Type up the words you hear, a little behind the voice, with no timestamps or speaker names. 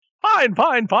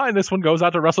fine. This one goes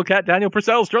out to Russell Cat, Daniel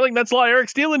Purcell, Sterling Metzlaw, Eric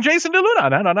Steele, and Jason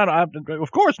DeLuna. No. Of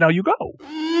course, now you go.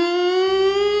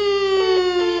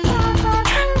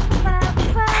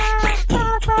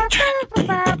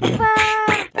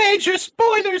 Major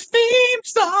Spoilers theme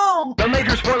song. The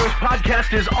Major Spoilers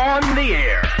podcast is on the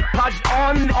air.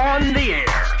 On the air.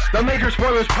 The Major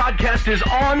Spoilers podcast is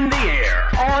on the air.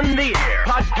 On the air.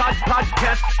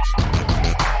 Podcast.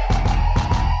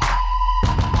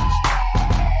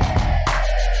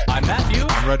 I'm Matthew.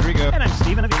 I'm Rodrigo. And I'm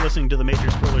Steven. If you're listening to the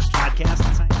Major Spoilers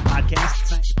podcast.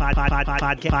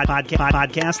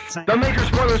 The Major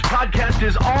Spoilers podcast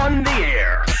is on the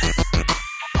air.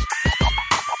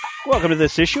 Welcome to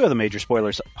this issue of the Major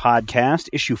Spoilers podcast,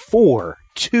 issue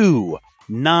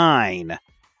 429.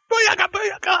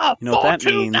 Booyaka! You know what that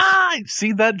means?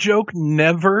 See, that joke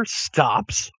never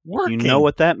stops working. You know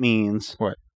what that means?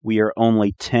 What? We are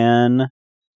only 10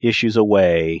 issues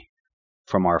away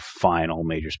from our final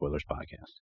Major Spoilers podcast.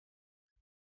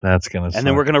 That's going to And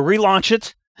then we're going to relaunch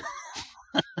it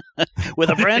with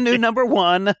a brand new number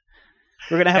one.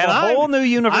 We're going to have a whole new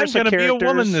universe of characters. I'm going to be a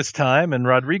woman this time, and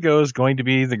Rodrigo is going to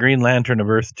be the Green Lantern of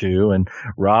Earth 2, and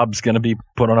Rob's going to be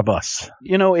put on a bus.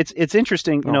 You know, it's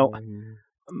interesting. You know,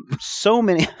 so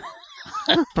many.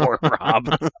 Poor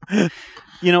Rob.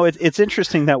 You know, it's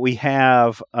interesting that we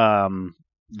have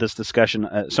this discussion.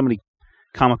 So many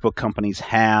comic book companies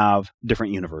have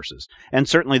different universes, and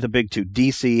certainly the big two.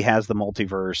 DC has the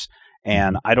multiverse.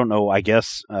 And I don't know, I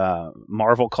guess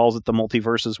Marvel calls it the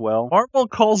multiverse as well. Marvel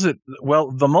calls it, well,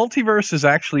 the multiverse is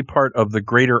actually part of the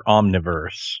greater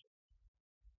omniverse,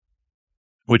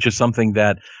 which is something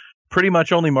that pretty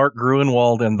much only Mark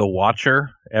Gruenwald and The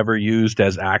Watcher ever used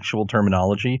as actual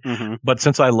terminology. Mm-hmm. But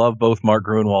since I love both Mark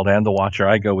Gruenwald and The Watcher,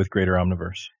 I go with greater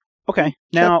omniverse. Okay.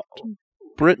 Now,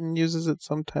 Britain uses it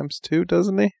sometimes too,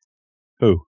 doesn't he?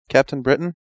 Who? Captain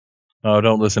Britain? Oh,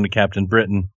 don't listen to Captain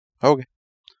Britain. Okay.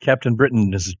 Captain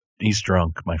Britain he's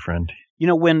drunk, my friend. You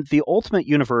know, when the Ultimate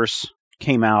Universe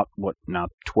came out,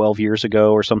 12 years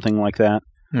ago or something like that,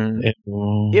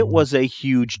 it was a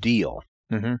huge deal,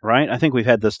 right? I think we've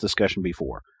had this discussion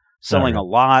before. Selling a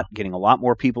lot, getting a lot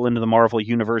more people into the Marvel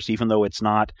Universe, even though it's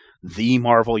not the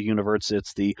Marvel Universe,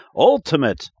 it's the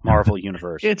Ultimate Marvel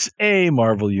Universe. It's a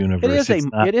Marvel Universe.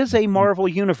 It is a Marvel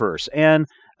Universe, and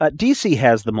DC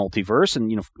has the multiverse,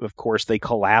 and of course they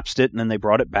collapsed it, and then they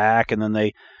brought it back, and then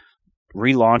they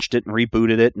relaunched it and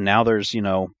rebooted it, and now there's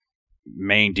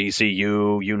main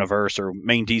DCU universe or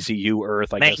main DCU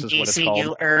Earth, I guess is what it's called. Main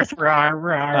DCU Earth,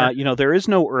 rah. There is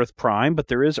no Earth Prime, but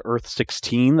there is Earth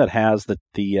 16 that has the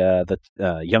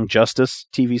Young Justice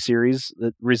TV series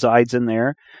that resides in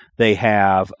there. They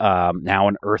have now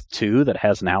an Earth 2 that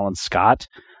has an Alan Scott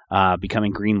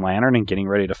becoming Green Lantern and getting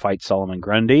ready to fight Solomon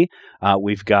Grundy.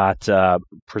 We've got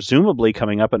presumably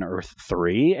coming up an Earth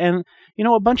 3 and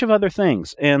a bunch of other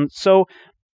things. And so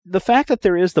the fact that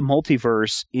there is the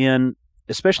multiverse in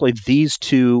especially these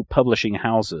two publishing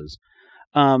houses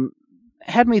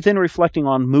had me then reflecting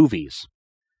on movies.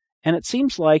 And it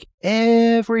seems like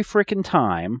every frickin'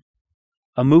 time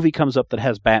a movie comes up that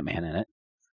has Batman in it,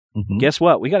 guess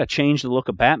what? We got to change the look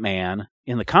of Batman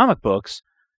in the comic books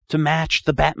to match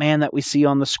the Batman that we see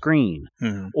on the screen.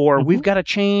 Or we've got to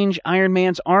change Iron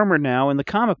Man's armor now in the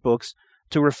comic books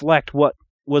to reflect what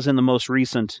was in the most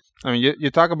recent. I mean,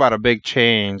 you talk about a big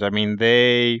change. I mean,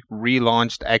 they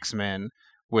relaunched X-Men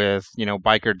with,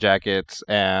 biker jackets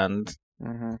and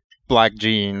black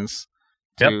jeans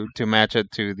to match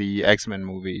it to the X-Men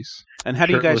movies. And how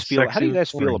do you guys feel? How do you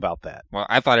guys feel about that? Well,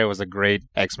 I thought it was a great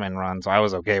X-Men run, so I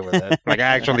was okay with it. Like,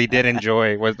 I actually did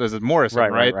enjoy. Was it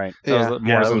Morrison? Right. That was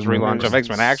Morrison's relaunch of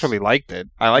X-Men. I actually liked it.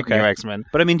 I like New X-Men.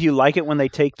 But I mean, do you like it when they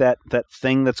take that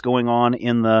thing that's going on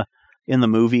in the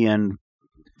movie and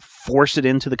force it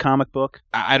into the comic book?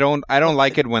 I don't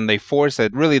like it when they force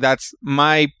it. Really, that's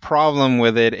my problem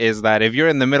with it, is that if you're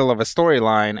in the middle of a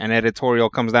storyline and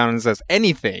editorial comes down and says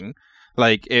anything,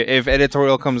 like if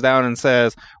editorial comes down and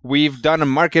says, we've done a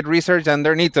market research and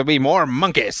there need to be more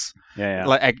monkeys.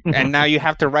 Yeah. And now you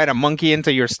have to write a monkey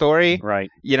into your story. Right.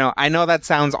 I know that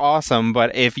sounds awesome,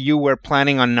 but if you were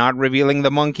planning on not revealing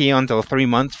the monkey until 3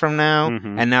 months from now,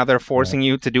 and now they're forcing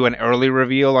you to do an early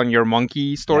reveal on your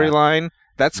monkey storyline,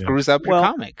 that screws up your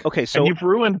comic. Okay, so and you've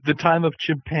ruined the time of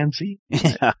chimpanzee.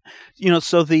 Yeah.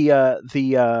 So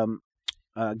the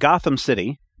Gotham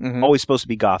City, always supposed to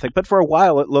be gothic, but for a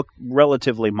while it looked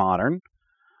relatively modern.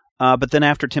 But then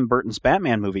after Tim Burton's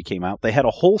Batman movie came out, they had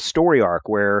a whole story arc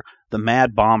where the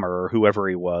Mad Bomber, or whoever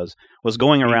he was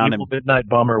going around and midnight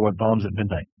bomber what bombs at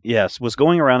midnight. Yes, was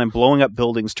going around and blowing up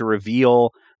buildings to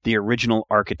reveal the original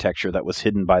architecture that was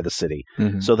hidden by the city,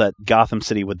 so that Gotham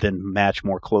City would then match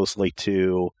more closely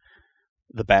to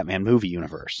the Batman movie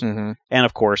universe. And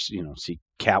of course, see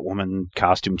Catwoman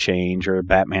costume change or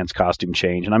Batman's costume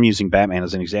change. And I'm using Batman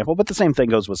as an example, but the same thing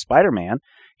goes with Spider-Man.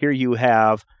 Here you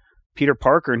have Peter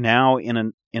Parker now in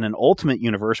an Ultimate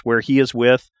universe where he is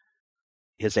with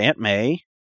his Aunt May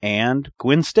and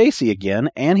Gwen Stacy again,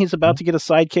 and he's about to get a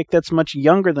sidekick that's much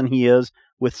younger than he is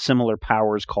with similar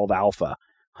powers called Alpha.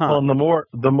 Well, and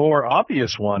the more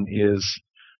obvious one is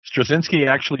Straczynski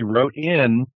actually wrote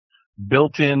in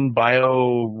built-in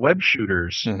bio web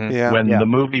shooters when the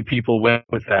movie people went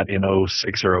with that in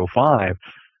 06 or 05.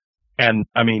 And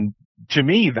I mean, to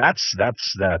me, that's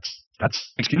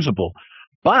excusable.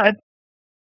 But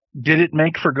did it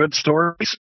make for good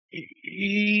stories?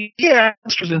 Yeah,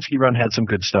 Straczynski run had some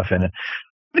good stuff in it.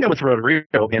 I with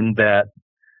Rodrigo in that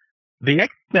the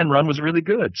X-Men run was really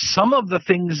good. Some of the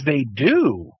things they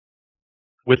do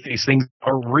with these things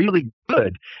are really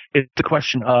good. It's the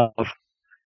question of,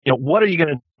 what are you going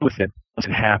to do with it once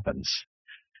it happens?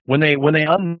 When they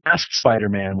unmasked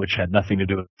Spider-Man, which had nothing to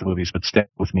do with the movies, but stay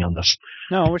with me on this.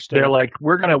 No, we're still. They're like,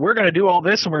 we're gonna do all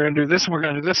this, and we're gonna do this, and we're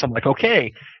gonna do this. I'm like,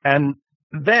 okay, and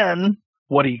then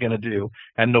what are you gonna do?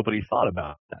 And nobody thought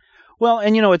about that. Well,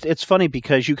 and it's funny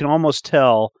because you can almost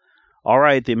tell. All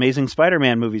right, the Amazing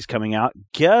Spider-Man movie's coming out.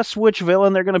 Guess which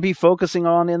villain they're going to be focusing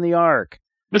on in the arc?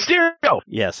 Mysterio.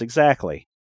 Yes, exactly.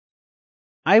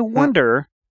 I wonder.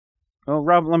 Well,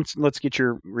 Rob, let's get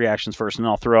your reactions first, and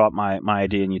I'll throw out my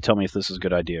idea, and you tell me if this is a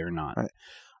good idea or not.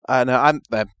 Right. No, I'm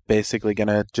basically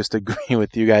gonna just agree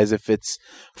with you guys. If it's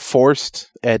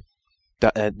forced, it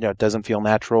doesn't feel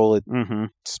natural.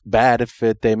 It's bad. If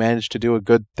they manage to do a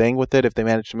good thing with it, if they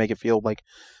manage to make it feel like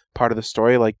part of the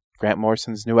story, like Grant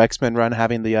Morrison's new X-Men run,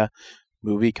 having the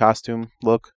movie costume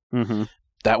look,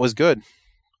 that was good.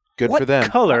 Good for them.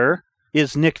 What color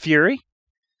is Nick Fury?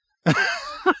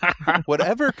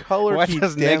 Whatever color what he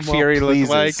does damn Nick Fury well look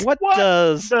like? What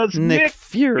does Nick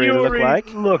Fury look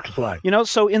like? Looks like.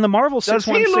 So in the Marvel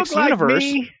 616 universe,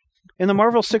 in the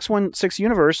Marvel 616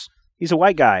 universe, he's a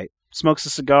white guy, smokes a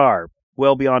cigar,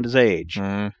 well beyond his age.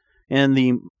 In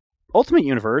the Ultimate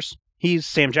universe, he's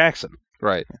Sam Jackson.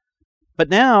 Right. But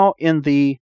now in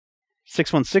the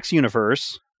 616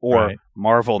 universe, or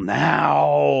Marvel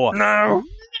Now,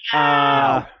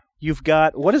 you've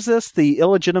got, what is this? The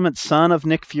illegitimate son of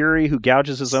Nick Fury who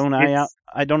gouges his own eye out?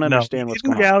 I don't understand what's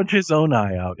going on. He didn't gouge his own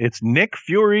eye out. It's Nick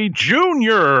Fury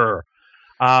Jr.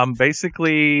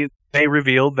 Basically, they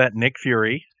revealed that Nick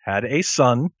Fury had a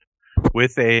son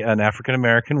with an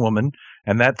African-American woman,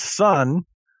 and that son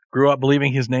grew up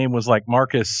believing his name was like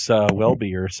Marcus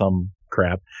Welby or some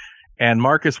crap. And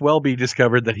Marcus Welby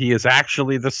discovered that he is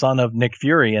actually the son of Nick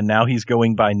Fury, and now he's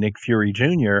going by Nick Fury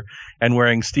Jr. and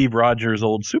wearing Steve Rogers'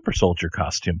 old super soldier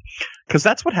costume. Because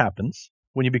that's what happens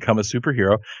when you become a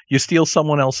superhero. You steal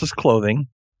someone else's clothing.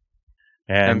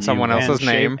 And someone else's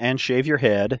name. And shave your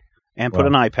head, and put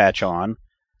an eye patch on,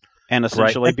 and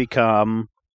essentially become...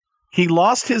 He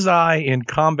lost his eye in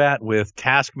combat with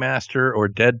Taskmaster or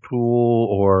Deadpool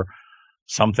or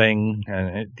something.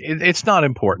 And it's not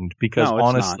important because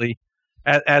honestly...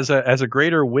 As a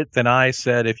greater wit than I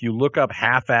said, if you look up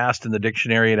half-assed in the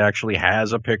dictionary, it actually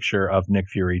has a picture of Nick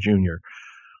Fury Jr.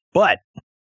 But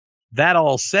that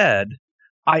all said,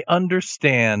 I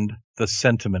understand the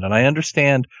sentiment, and I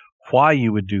understand why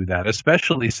you would do that,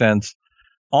 especially since,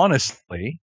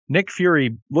 honestly, Nick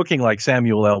Fury looking like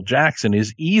Samuel L. Jackson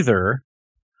is either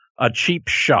a cheap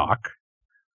shock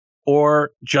or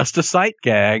just a sight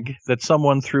gag that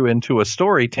someone threw into a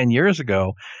story 10 years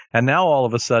ago. And now all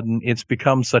of a sudden it's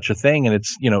become such a thing. And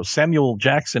it's, Samuel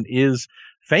Jackson is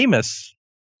famous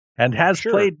and has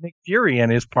played Nick Fury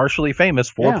and is partially famous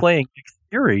for playing Nick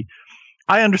Fury.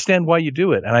 I understand why you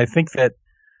do it. And I think that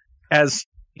as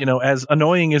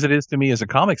annoying as it is to me as a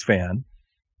comics fan,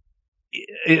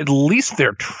 at least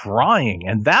they're trying.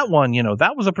 And that one,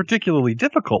 that was a particularly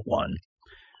difficult one.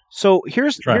 So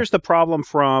here's the problem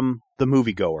from the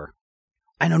moviegoer.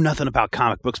 I know nothing about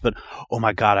comic books, but oh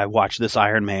my God, I watched this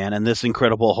Iron Man and this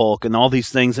Incredible Hulk and all these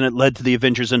things, and it led to the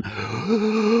Avengers, and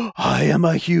I am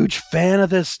a huge fan of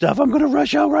this stuff. I'm going to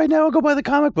rush out right now and go buy the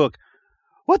comic book.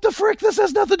 What the frick? This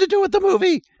has nothing to do with the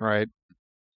movie. Right.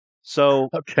 So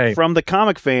from the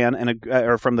comic fan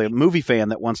or from the movie fan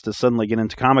that wants to suddenly get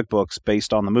into comic books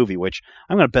based on the movie, which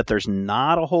I'm going to bet there's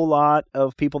not a whole lot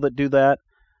of people that do that.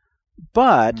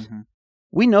 But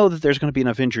we know that there's going to be an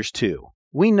Avengers 2.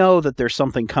 we know that there's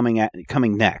something coming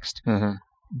next. Mm-hmm.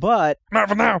 But not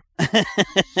for now.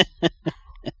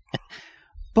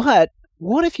 But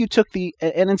what if you took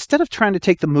and instead of trying to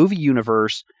take the movie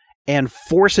universe and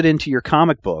force it into your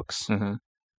comic books, mm-hmm.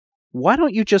 why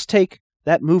don't you just take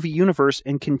that movie universe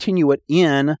and continue it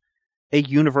in a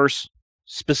universe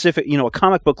specific, a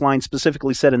comic book line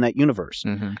specifically set in that universe?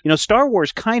 Mm-hmm. Star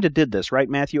Wars kind of did this, right,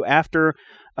 Matthew? After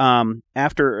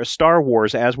Star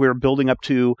Wars, as we were building up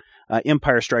to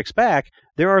Empire Strikes Back,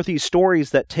 there are these stories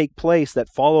that take place that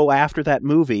follow after that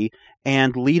movie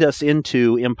and lead us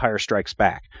into Empire Strikes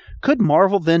Back. Could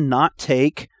Marvel then not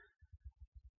take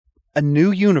a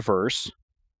new universe,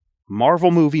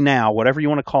 Marvel movie now, whatever you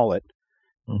want to call it,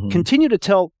 mm-hmm. continue to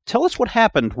tell us what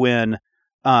happened when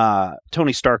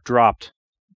Tony Stark dropped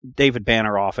David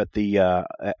Banner off at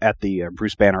the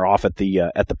Bruce Banner off at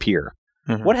the pier?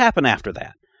 Mm-hmm. What happened after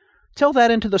that? Tell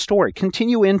that into the story.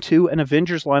 Continue into an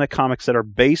Avengers line of comics that are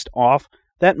based off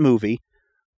that movie,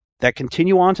 that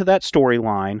continue on to that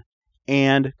storyline,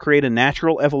 and create a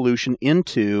natural evolution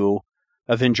into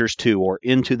Avengers 2 or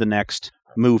into the next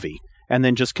movie, and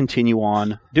then just continue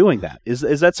on doing that. Is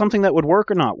that something that would work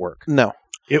or not work? No.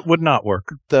 It would not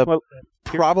work. The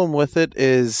problem with it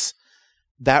is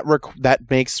that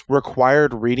makes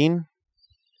required reading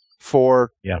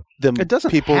for the It doesn't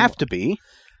people. have to be.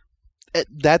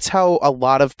 That's how a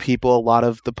lot of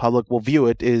the public will view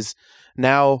it, is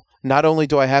now not only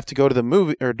do I have to go to the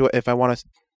movie, or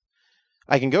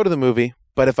I can go to the movie,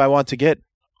 but if I want to get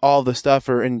all the stuff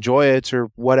or enjoy it or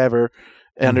whatever,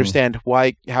 and understand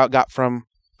how it got from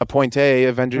a point A,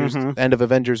 Avengers, end of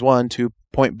Avengers 1, to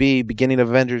point B, beginning of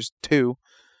Avengers 2,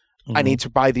 I need to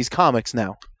buy these comics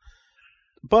now.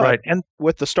 But and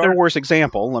with the Star Wars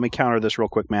example, let me counter this real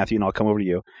quick, Matthew, and I'll come over to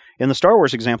you. In the Star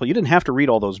Wars example, you didn't have to read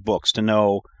all those books to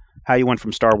know how you went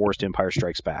from Star Wars to Empire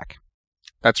Strikes Back.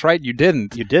 That's right, you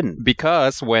didn't. You didn't.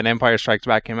 Because when Empire Strikes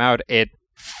Back came out, it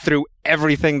threw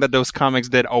everything that those comics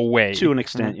did away. To an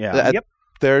extent, yeah.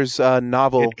 There's a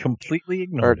novel. It completely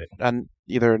ignored it.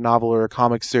 Either a novel or a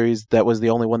comic series that was the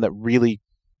only one that really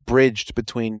bridged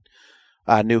between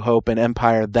New Hope and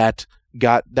Empire that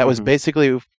was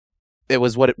basically... It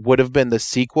was what it would have been the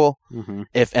sequel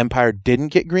if Empire didn't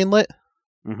get greenlit.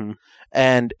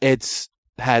 And it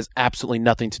has absolutely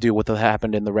nothing to do with what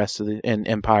happened in the rest of in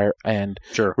Empire and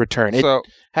Return. It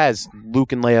has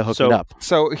Luke and Leia hooking up.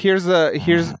 So here's how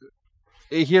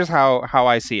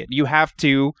I see it. You have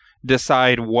to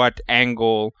decide what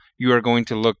angle you are going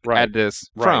to look at this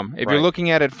from. If you're looking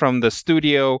at it from the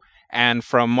studio and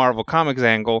from Marvel Comics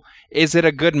angle, is it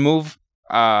a good move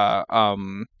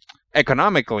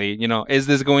economically? Is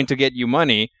this going to get you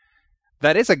money?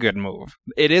 That is a good move.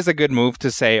 It is a good move to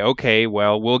say, okay,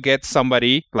 well, we'll get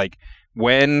somebody like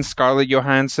when Scarlett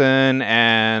Johansson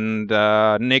and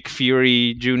Nick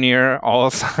Fury Jr. all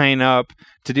sign up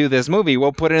to do this movie,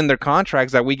 we'll put it in their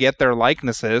contracts that we get their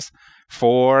likenesses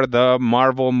for the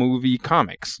Marvel movie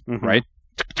comics, right?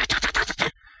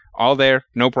 All there,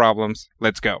 no problems.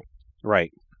 Let's go.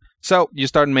 Right. So you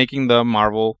start making the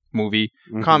Marvel movie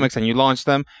comics and you launch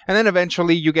them, and then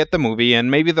eventually you get the movie,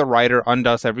 and maybe the writer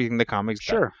undoes everything the comics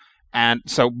done. And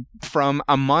so from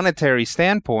a monetary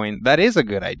standpoint, that is a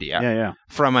good idea. Yeah.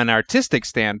 From an artistic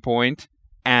standpoint,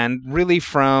 and really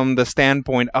from the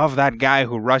standpoint of that guy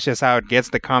who rushes out, gets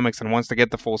the comics, and wants to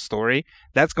get the full story,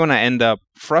 that's going to end up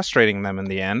frustrating them in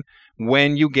the end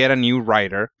when you get a new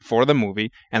writer for the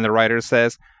movie, and the writer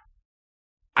says,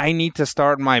 I need to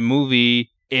start my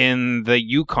movie in the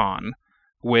Yukon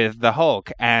with the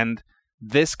Hulk, and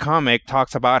this comic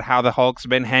talks about how the Hulk's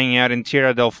been hanging out in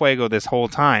Tierra del Fuego this whole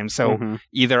time. So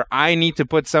either I need to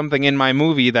put something in my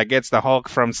movie that gets the Hulk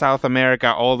from South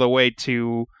America all the way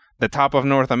to the top of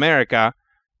North America,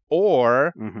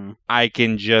 or I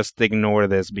can just ignore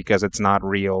this because it's not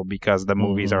real, because the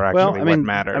movies are actually what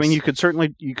matters. I mean, you could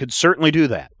certainly do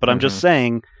that, but I'm just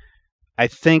saying, I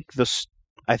think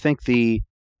the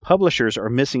publishers are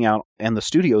missing out, and the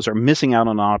studios are missing out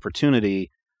on an opportunity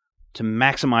to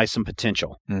maximize some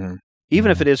potential,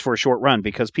 even if it is for a short run,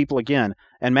 because people, again,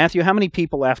 and Matthew, how many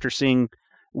people, after seeing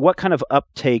what kind of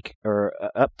uptick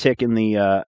in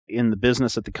the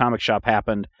business at the comic shop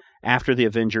happened after the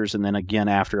Avengers, and then again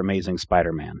after Amazing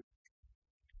Spider-Man?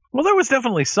 Well, there was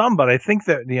definitely some, but I think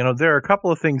that, there are a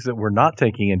couple of things that we're not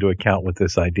taking into account with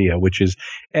this idea, which is,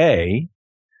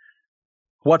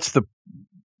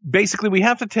 basically, we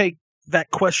have to take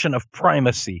that question of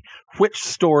primacy. Which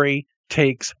story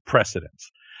takes precedence?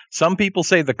 Some people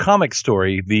say the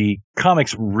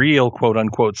comic's real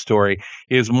quote-unquote story,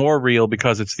 is more real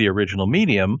because it's the original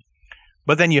medium.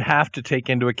 But then you have to take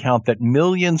into account that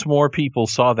millions more people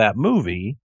saw that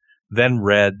movie than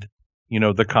read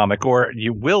the comic, or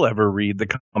you will ever read the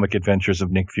comic adventures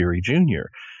of Nick Fury Jr.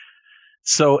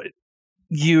 So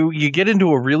you get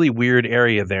into a really weird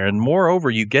area there. And moreover,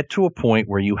 you get to a point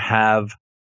where you have,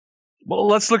 well,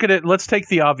 let's look at it. Let's take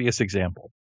the obvious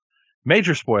example.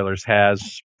 Major Spoilers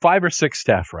has 5 or 6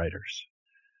 staff writers.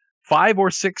 5 or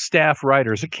 6 staff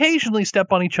writers occasionally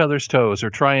step on each other's toes or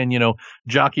try and,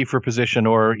 jockey for position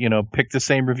or, pick the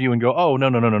same review and go, oh, no.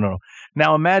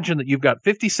 Now imagine that you've got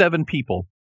 57 people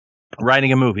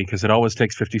writing a movie, because it always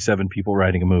takes 57 people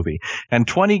writing a movie, and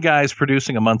 20 guys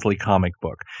producing a monthly comic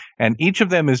book. And each of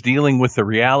them is dealing with the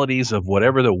realities of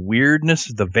whatever the weirdness,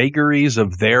 the vagaries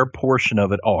of their portion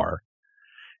of it are.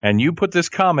 And you put this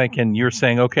comic and you're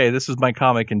saying, okay, this is my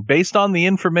comic. And based on the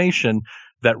information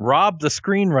that Rob, the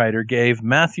screenwriter, gave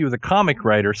Matthew, the comic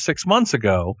writer, 6 months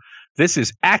ago, this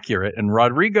is accurate. And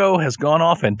Rodrigo has gone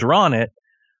off and drawn it.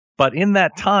 But in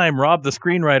that time, Rob, the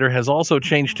screenwriter, has also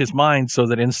changed his mind so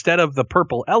that instead of the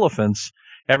purple elephants,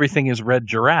 everything is red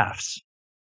giraffes.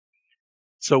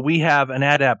 So we have an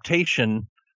adaptation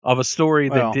of a story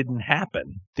that didn't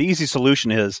happen. The easy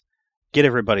solution is get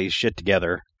everybody's shit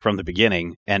together from the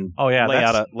beginning and lay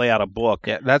out a book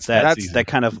that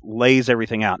kind of lays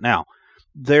everything out. Now,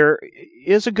 there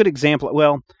is a good example.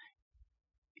 Well,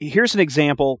 here's an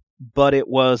example, but it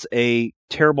was a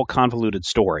terrible, convoluted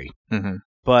story. Mm-hmm.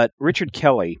 But Richard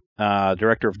Kelly,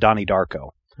 director of Donnie Darko,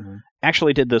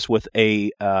 actually did this with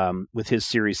with his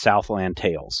series Southland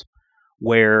Tales,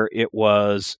 where it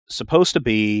was supposed to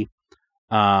be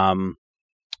 3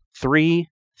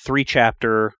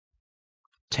 3-chapter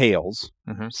tales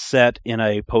set in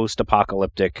a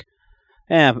post-apocalyptic,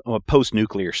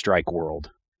 post-nuclear strike world,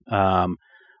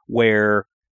 where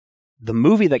the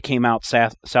movie that came out,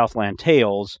 Southland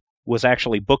Tales, was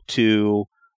actually book 2,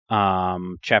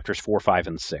 chapters 4, 5,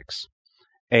 and 6.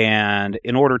 And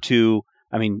in order to,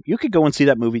 you could go and see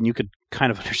that movie and you could kind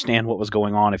of understand what was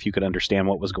going on if you could understand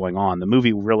what was going on. The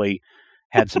movie really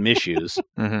had some issues.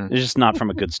 It's just not from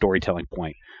a good storytelling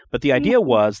point. But the idea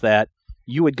was that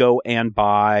you would go and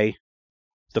buy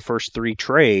the first 3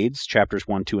 trades, chapters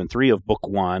 1, 2, and 3 of book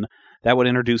 1. That would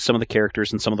introduce some of the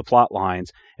characters and some of the plot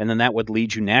lines. And then that would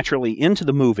lead you naturally into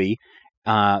the movie,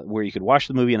 where you could watch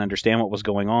the movie and understand what was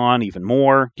going on even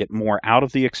more, get more out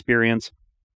of the experience.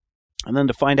 And then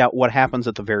to find out what happens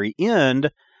at the very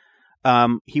end,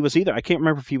 he was I can't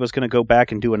remember if he was going to go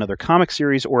back and do another comic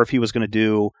series or if he was going to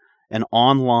do an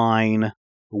online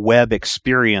web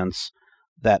experience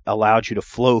that allowed you to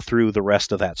flow through the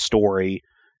rest of that story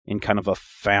in kind of a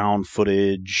found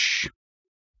footage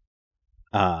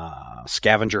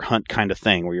scavenger hunt kind of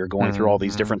thing, where you're going through all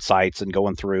these different sites and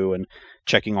going through and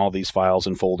checking all these files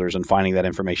and folders and finding that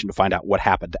information to find out what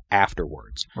happened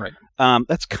afterwards. Right.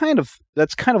 That's kind of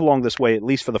along this way, at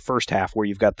least for the first half, where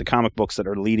you've got the comic books that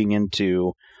are leading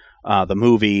into the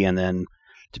movie, and then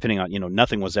depending on,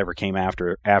 nothing was ever came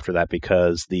after that,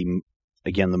 because the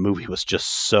movie was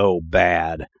just so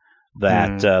bad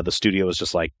that the studio was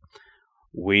just like,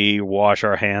 we wash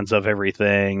our hands of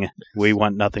everything. We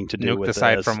want nothing to do with this. Nuke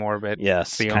the site from orbit.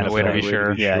 Yes, the only way to be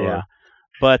sure. Yeah.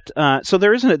 But so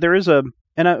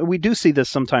we do see this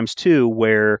sometimes too,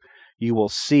 where you will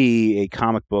see a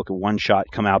comic book, a one-shot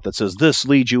come out that says this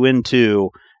leads you into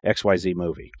XYZ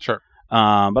movie. Sure.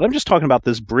 But I'm just talking about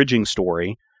this bridging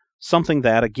story, something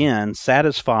that again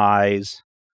satisfies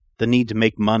the need to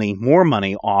make more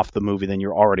money off the movie than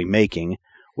you're already making,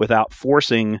 without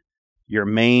forcing your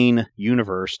main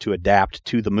universe to adapt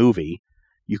to the movie.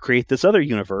 You create this other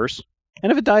universe,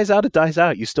 and if it dies out, it dies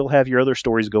out. You still have your other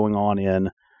stories going on in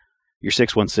your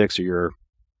 616 or your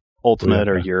Ultimate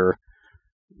or your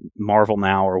Marvel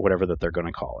Now or whatever that they're going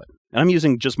to call it. And I'm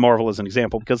using just Marvel as an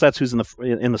example because that's who's in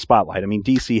the spotlight.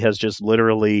 DC has just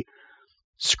literally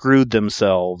screwed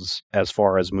themselves as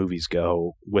far as movies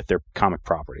go with their comic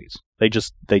properties. They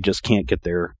just can't get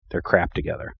their crap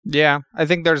together. Yeah, I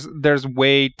think there's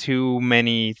way too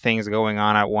many things going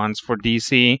on at once for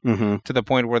DC, to the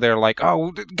point where they're like,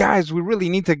 oh, guys, we really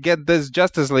need to get this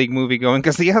Justice League movie going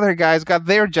because the other guys got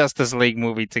their Justice League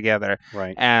movie together.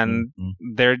 Right. And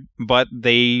but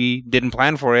they didn't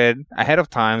plan for it ahead of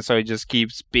time, so it just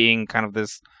keeps being kind of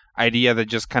this idea that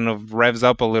just kind of revs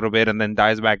up a little bit and then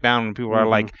dies back down, and people are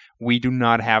like, we do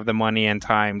not have the money and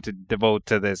time to devote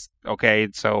to this, okay?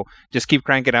 So just keep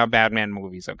cranking out Batman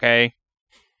movies, okay?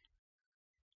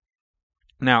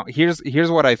 Now, here's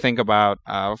what I think about,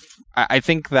 I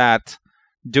think that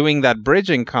doing that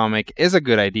bridging comic is a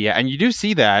good idea, and you do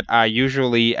see that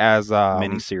usually as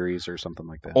miniseries or something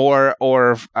like that.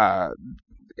 Or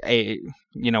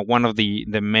one of the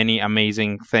many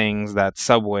amazing things that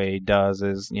Subway does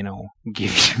is,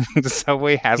 give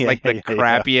Subway has the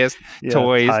crappiest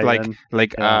toys,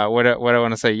 what I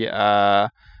want to say,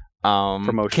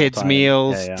 kids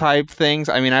meals type things.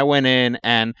 I mean, I went in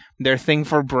and their thing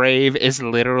for Brave is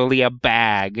literally a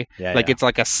bag. It's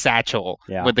like a satchel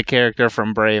with the character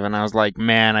from Brave. And I was like,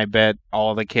 man, I bet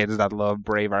all the kids that love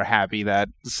Brave are happy that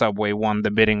Subway won the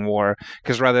bidding war.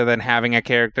 Because rather than having a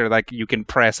character like you can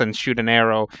press and shoot an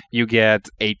arrow, you get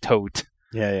a tote.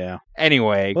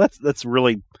 Anyway. Well, that's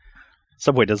really...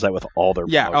 Subway does that with all their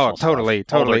totally.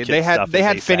 They had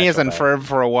Phineas and Ferb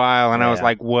for a while, and I was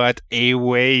like, what a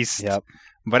waste. Yep.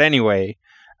 But anyway,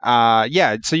 so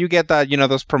you get that,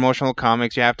 those promotional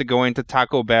comics. You have to go into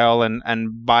Taco Bell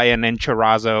and buy an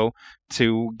enchilada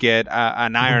to get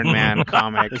an Iron Man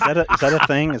comic. Is that a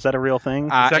thing? Is that a real thing?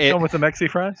 Does that come with the Mexi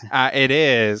fries? It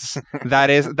is. That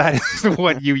is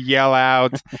what you yell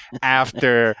out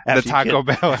after the Taco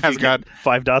Bell has got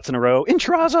 5 dots in a row.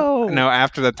 Enchilada! No,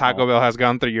 after the Taco Bell has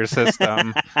gone through your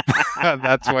system.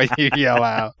 That's what you yell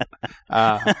out.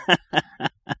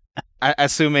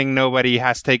 Assuming nobody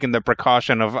has taken the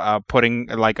precaution of putting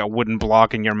like a wooden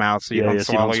block in your mouth so you don't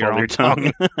swallow your own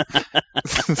tongue.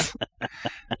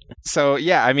 So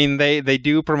I mean they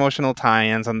do promotional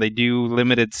tie-ins and they do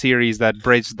limited series that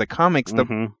bridge the comics.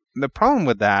 The problem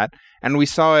with that, and we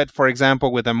saw it, for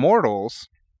example, with Immortals,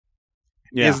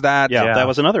 is that that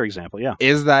was another example.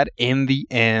 Is that in the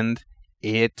end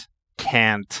it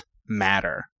can't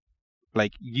matter.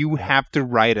 Like, you have to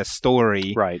write a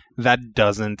story that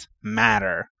doesn't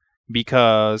matter,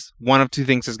 because one of two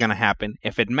things is going to happen.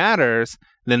 If it matters,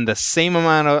 then the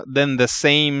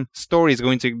same story is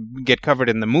going to get covered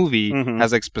in the movie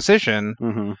as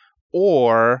exposition,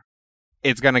 or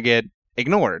it's going to get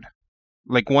ignored.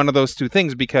 Like, one of those two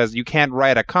things, because you can't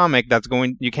write a comic that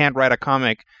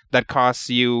costs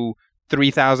you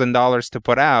 $3,000 to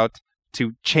put out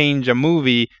to change a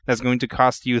movie that's going to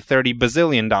cost you $30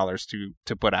 bazillion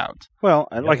to put out. Well,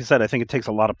 like I said, I think it takes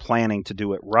a lot of planning to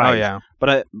do it right. Oh, yeah.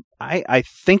 But I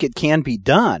think it can be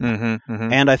done.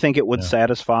 And I think it would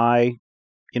satisfy,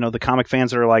 the comic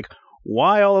fans that are like,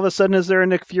 why all of a sudden is there a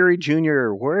Nick Fury Jr.?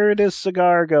 Where does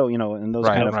Cigar go? And those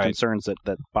kind of concerns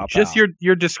that pop Just out.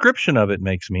 Your description of it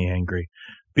makes me angry,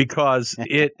 because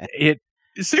it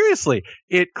seriously,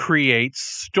 it creates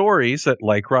stories that,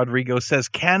 like Rodrigo says,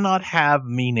 cannot have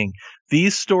meaning.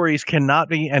 These stories cannot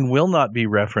be and will not be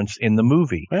referenced in the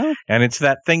movie. Well, and it's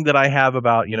that thing that I have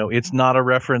about, it's not a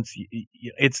reference.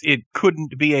 It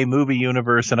couldn't be a movie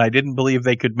universe, and I didn't believe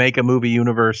they could make a movie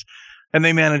universe, and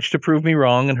they managed to prove me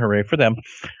wrong, and hooray for them.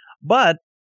 But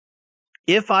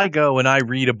if I go and I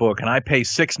read a book and I pay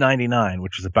 $6.99,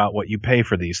 which is about what you pay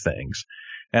for these things,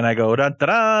 and I go,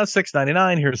 da-da-da,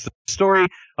 $6.99, here's the story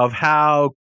of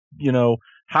how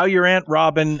your Aunt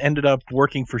Robin ended up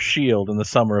working for S.H.I.E.L.D. in the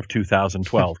summer of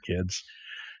 2012, kids.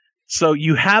 So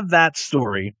you have that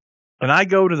story, and I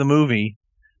go to the movie.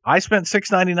 I spent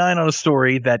 $6.99 on a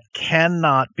story that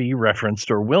cannot be referenced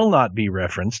or will not be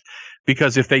referenced,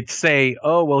 because if they say,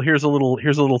 oh, well, here's a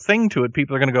little thing to it,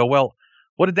 people are going to go, well,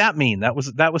 what did that mean? That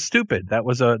was stupid. That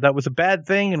was a bad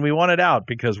thing, and we want it out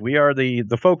because we are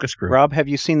the focus group. Rob, have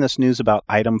you seen this news about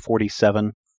Item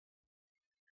 47?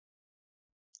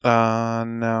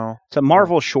 No. It's a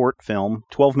Marvel short film,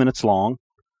 12 minutes long,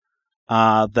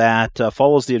 that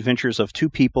follows the adventures of two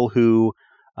people who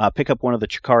pick up one of the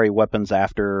Chitauri weapons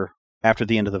after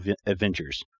the end of the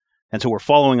Avengers. And so we're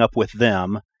following up with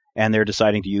them, and they're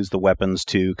deciding to use the weapons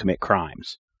to commit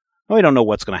crimes. Well, we don't know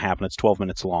what's going to happen. It's 12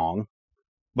 minutes long.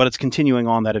 But it's continuing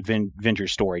on that Avenger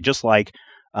story, just like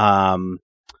what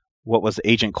was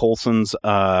Agent Coulson's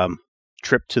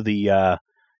trip to the,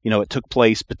 it took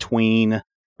place between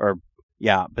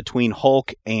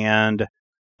Hulk and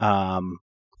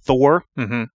Thor,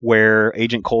 where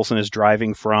Agent Coulson is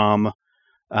driving from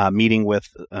meeting with,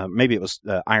 maybe it was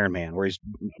Iron Man, where he's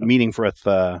meeting with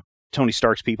Tony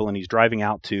Stark's people, and he's driving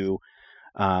out to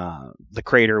the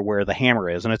crater where the hammer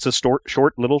is, and it's a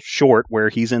little short where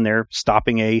he's in there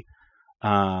stopping a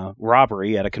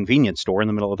robbery at a convenience store in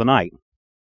the middle of the night.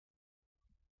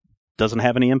 Doesn't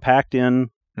have any impact in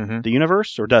the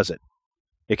universe, or does it?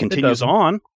 It continues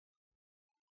on.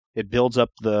 It builds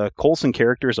up the Coulson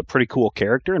character as a pretty cool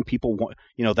character, and people want,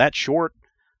 that short.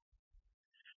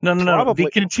 No. The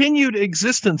continued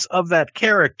existence of that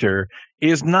character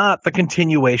is not the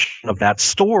continuation of that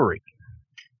story.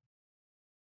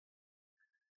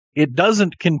 It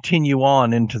doesn't continue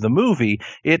on into the movie.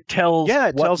 It tells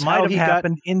what might have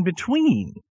happened in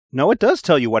between. No, it does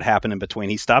tell you what happened in between.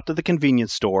 He stopped at the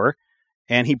convenience store,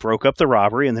 and he broke up the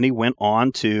robbery, and then he went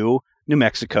on to New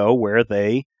Mexico, where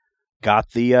they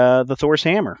got the Thor's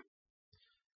hammer.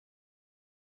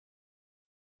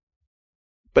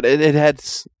 But it had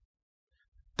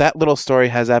that little story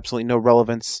has absolutely no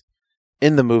relevance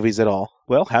in the movies at all.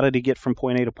 Well, how did he get from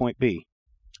point A to point B?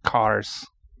 Cars.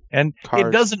 And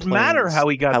it doesn't matter how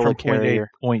he got from point A to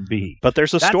point B. But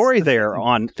there's a story there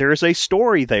there's a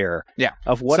story there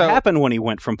of what happened when he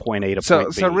went from point A to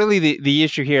point B. So really the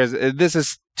issue here is this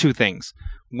is two things.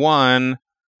 One,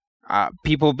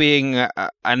 people being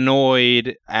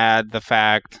annoyed at the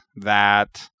fact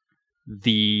that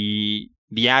the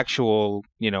actual,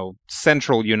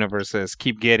 central universes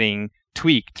keep getting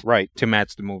tweaked to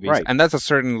match the movies. Right. And that's a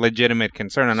certain legitimate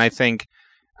concern. And I think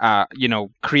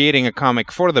creating a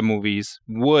comic for the movies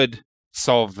would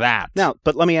solve that. Now,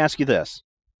 but let me ask you this.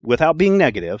 Without being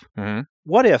negative,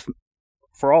 what if,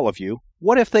 for all of you,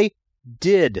 what if they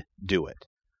did do it?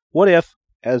 What if,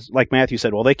 as like Matthew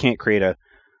said, well, they can't create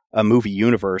a movie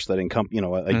universe that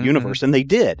a universe, and they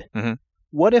did.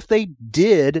 What if they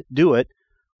did do it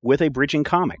with a bridging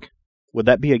comic? Would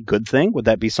that be a good thing? Would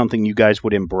that be something you guys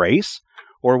would embrace?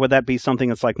 Or would that be something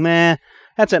that's like, meh,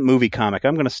 that's that movie comic.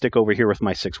 I'm going to stick over here with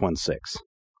my 616.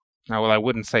 No, well, I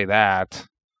wouldn't say that.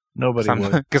 Nobody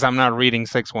would. Because I'm not reading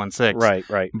 616.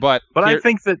 Right. But I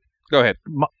think that... Go ahead.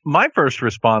 My first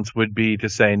response would be to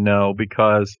say no,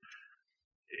 because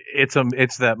it's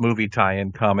that movie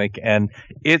tie-in comic, and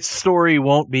its story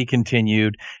won't be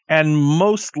continued. And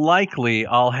most likely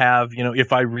I'll have,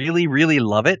 if I really, really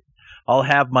love it, I'll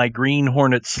have my Green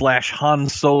Hornet / Han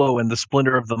Solo and the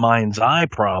Splinter of the Mind's Eye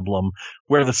problem,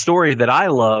 where the story that I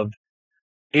loved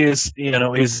is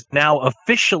now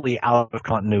officially out of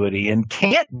continuity and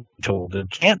can't be told and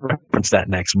can't reference that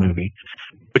next movie,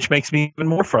 which makes me even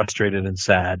more frustrated and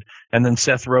sad. And then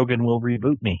Seth Rogen will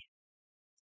reboot me.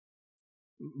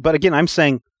 But again, I'm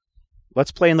saying,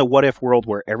 let's play in the what if world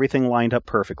where everything lined up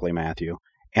perfectly, Matthew,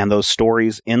 and those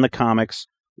stories in the comics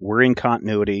were in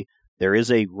continuity. There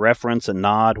is a reference, a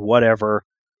nod, whatever,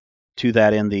 to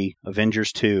that in the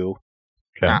Avengers 2.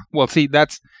 Okay. Well, see,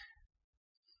 that's...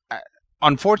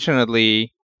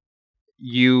 unfortunately,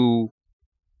 you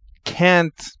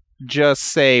can't just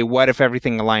say, what if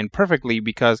everything aligned perfectly,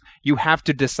 because you have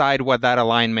to decide what that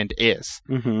alignment is.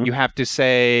 You have to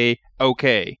say,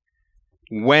 okay,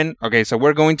 so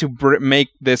we're going to make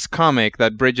this comic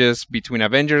that bridges between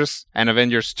Avengers and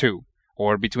Avengers 2.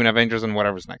 Or between Avengers and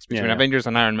whatever's next. Between Avengers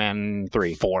and Iron Man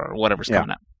 3, 4, or whatever's coming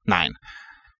up. 9.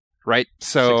 Right?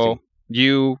 So 16.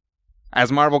 You,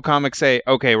 as Marvel Comics, say,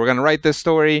 okay, we're going to write this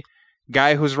story.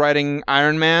 Guy who's writing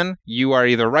Iron Man, you are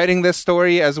either writing this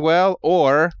story as well,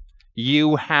 or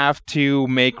you have to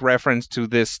make reference to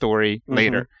this story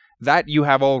later. That you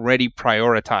have already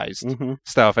prioritized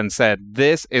stuff and said,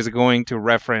 this is going to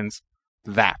reference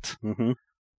that.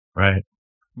 Right.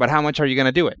 But how much are you going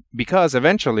to do it? Because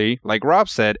eventually, like Rob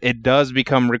said, it does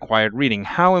become required reading.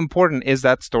 How important is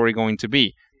that story going to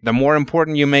be? The more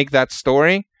important you make that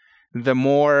story, the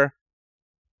more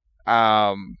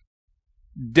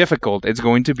difficult it's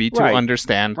going to be to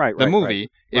understand the movie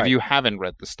if you haven't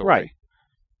read the story.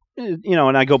 Right.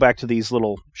 And I go back to these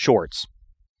little shorts.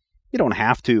 You don't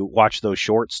have to watch those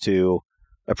shorts to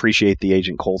appreciate the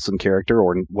Agent Coulson character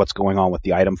or what's going on with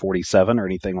the Item 47 or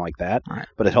anything like that. Right.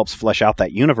 But it helps flesh out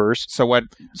that universe. So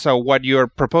what you're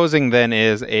proposing then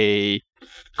is a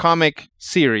comic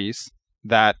series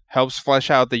that helps flesh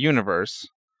out the universe,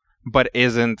 but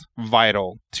isn't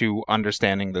vital to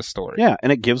understanding the story. Yeah,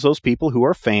 and it gives those people who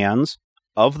are fans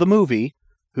of the movie,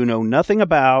 who know nothing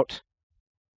about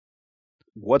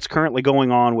what's currently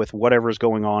going on with whatever's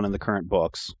going on in the current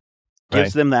books,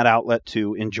 gives them that outlet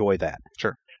to enjoy that.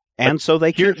 Sure. And so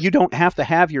you don't have to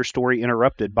have your story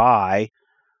interrupted by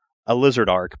a lizard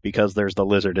arc because there's the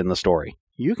lizard in the story.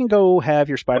 You can go have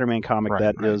your Spider-Man comic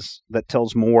that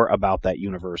tells more about that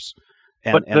universe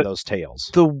and those tales.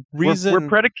 The reason we're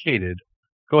predicated.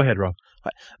 Go ahead, Rob.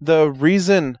 The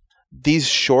reason these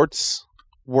shorts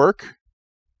work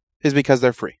is because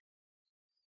they're free.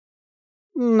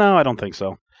 No, I don't think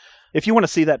so. If you want to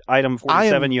see that Item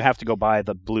 47, you have to go buy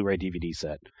the Blu-ray DVD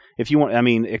set. If you want,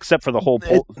 except for the whole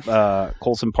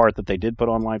Coulson part that they did put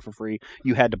online for free,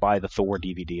 you had to buy the Thor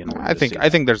DVD. In order I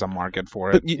think there's a market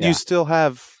for it. But you still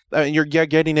have. You're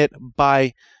getting it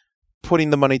by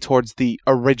putting the money towards the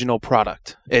original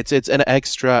product. It's an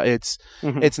extra.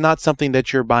 It's not something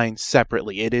that you're buying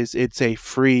separately. It's a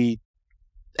free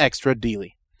extra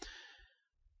dealie.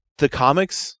 The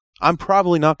comics, I'm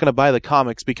probably not going to buy the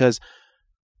comics because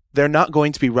they're not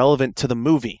going to be relevant to the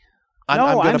movie.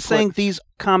 I'm saying these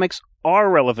comics are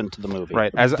relevant to the movie.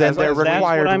 Right. They're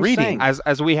required reading.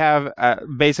 As we have,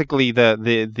 basically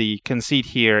the conceit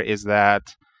here is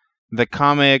that the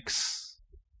comics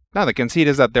No, the conceit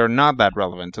is that they're not that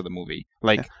relevant to the movie.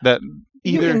 Like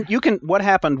you can. What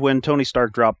happened when Tony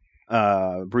Stark dropped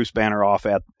Bruce Banner off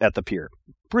at the pier?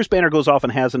 Bruce Banner goes off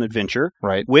and has an adventure,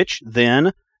 right? Which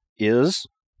then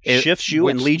shifts you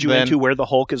and leads you into where the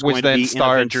Hulk is going to be in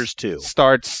Avengers 2.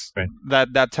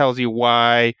 That tells you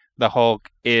why the Hulk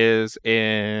is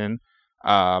in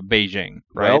Beijing,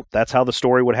 right? Well, that's how the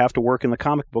story would have to work in the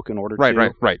comic book in order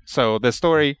to... Right. So the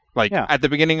story, at the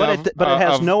beginning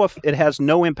it has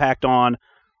no impact on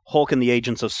Hulk and the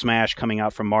Agents of Smash coming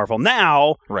out from Marvel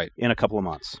now, in a couple of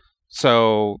months.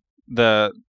 So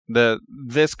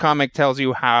this comic tells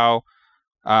you how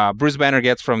Bruce Banner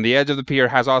gets from the edge of the pier,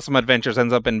 has awesome adventures,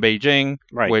 ends up in Beijing,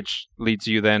 which leads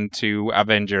you then to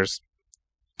Avengers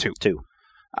 2.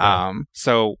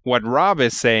 So what Rob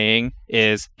is saying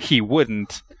is he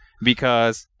wouldn't,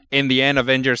 because in the end,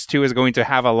 Avengers 2 is going to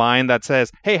have a line that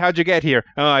says, "Hey, how'd you get here?"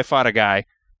 "Oh, I fought a guy."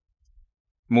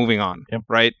 Moving on,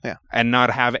 right? Yeah. And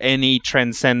not have any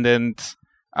transcendent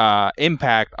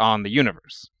impact on the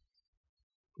universe.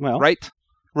 Well, right.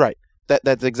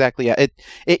 That's exactly it.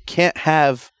 It can't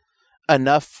have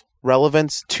enough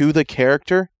relevance to the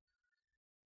character.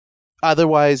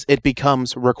 Otherwise, it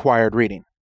becomes required reading.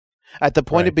 At the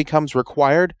point it becomes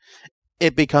required,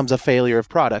 it becomes a failure of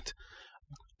product.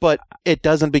 But it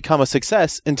doesn't become a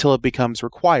success until it becomes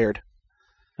required.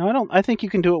 No, I think you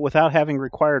can do it without having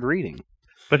required reading.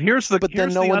 But here's the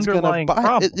underlying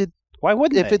problem. Why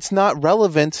wouldn't if it's not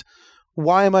relevant?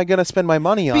 Why am I going to spend my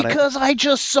money on it? Because I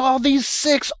just saw these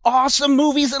 6 awesome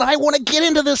movies and I want to get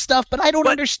into this stuff, but I don't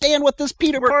understand what this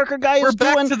Peter Parker guy is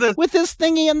doing with this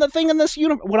thingy and the thing in this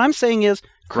universe. What I'm saying is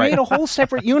create a whole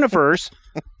separate universe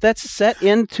that's set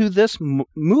into this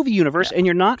movie universe, and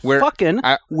you're not fucking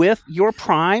with your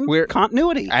prime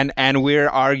continuity. And we're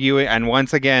arguing, and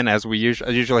once again, as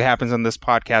usually happens on this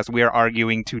podcast, we are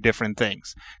arguing 2 different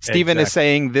things. Steven is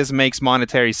saying this makes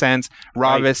monetary sense.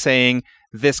 Rob is saying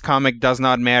this comic does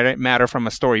not matter from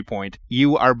a story point.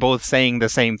 You are both saying the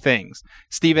same things.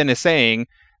 Steven is saying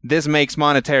this makes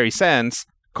monetary sense,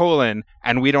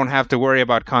 and we don't have to worry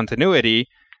about continuity.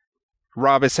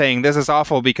 Rob is saying this is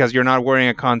awful because you're not worrying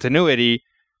about continuity,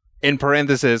 in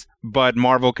parentheses, but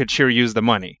Marvel could sure use the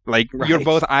money. You're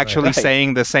both actually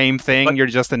saying the same thing, but you're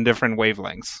just in different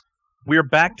wavelengths. We're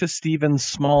back to Steven's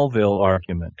Smallville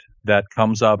argument that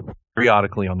comes up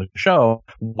periodically on the show.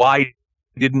 Why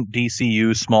didn't DC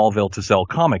use Smallville to sell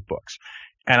comic books?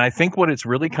 And I think what it's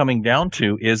really coming down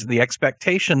to is the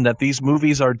expectation that these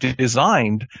movies are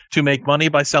designed to make money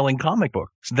by selling comic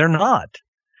books. They're not.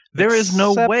 There is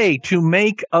no way to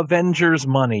make Avengers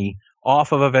money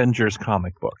off of Avengers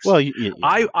comic books. Well,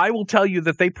 I will tell you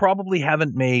that they probably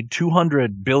haven't made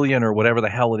 $200 billion or whatever the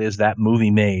hell it is that movie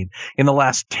made in the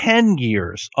last 10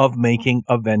 years of making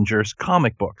Avengers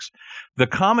comic books. The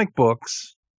comic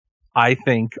books, I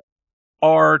think,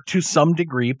 are to some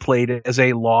degree played as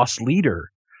a loss leader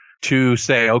to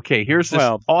say, okay, here's this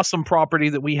awesome property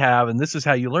that we have, and this is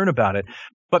how you learn about it.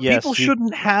 But people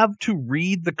shouldn't have to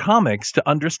read the comics to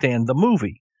understand the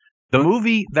movie. The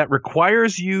movie that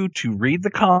requires you to read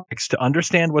the comics to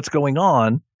understand what's going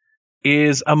on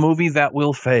is a movie that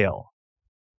will fail.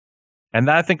 And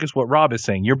that, I think, is what Rob is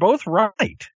saying. You're both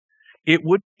right. It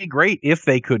would be great if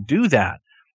they could do that.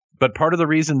 But part of the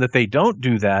reason that they don't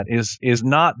do that is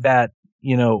not that,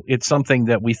 it's something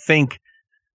that we think,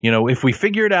 if we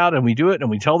figure it out and we do it and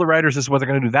we tell the writers this is what they're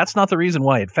going to do, that's not the reason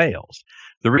why it fails.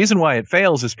 The reason why it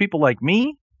fails is people like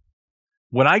me,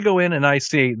 when I go in and I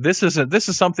say, this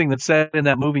is something that's said in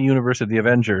that movie universe of the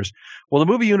Avengers. Well,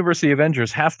 the movie universe of the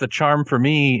Avengers, half the charm for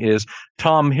me is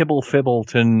Tom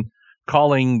Hibblefibbleton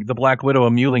calling the Black Widow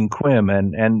a mewling Quim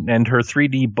and her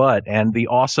 3D butt and the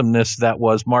awesomeness that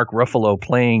was Mark Ruffalo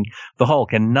playing the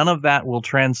Hulk. And none of that will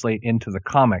translate into the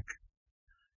comic.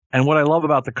 And what I love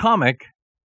about the comic,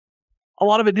 a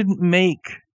lot of it didn't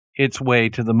make its way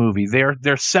to the movie.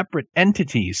 They're separate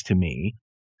entities to me.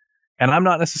 And I'm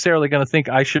not necessarily going to think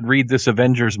I should read this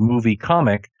Avengers movie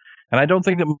comic. And I don't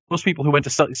think that most people who went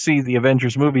to see the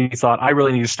Avengers movie thought, I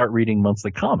really need to start reading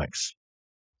monthly comics.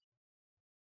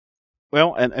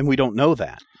 Well, and we don't know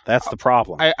that. That's the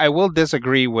problem. I will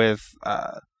disagree with,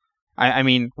 I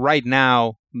mean, right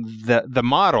now, the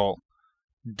model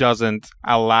doesn't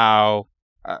allow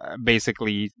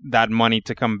basically that money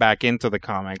to come back into the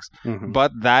comics,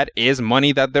 but that is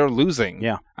money that they're losing.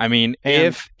 Yeah, I mean,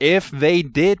 if they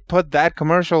did put that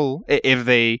commercial, if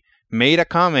they made a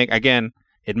comic, again,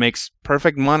 it makes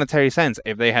perfect monetary sense.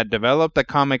 If they had developed a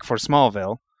comic for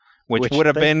Smallville, which would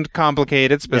have been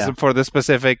complicated for the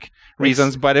specific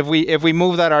reasons, but if we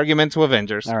move that argument to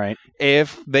Avengers, all right,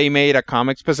 if they made a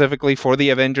comic specifically for the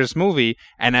Avengers movie,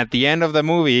 and at the end of the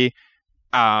movie,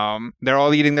 they're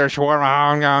all eating their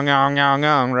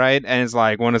shawarma, right? And it's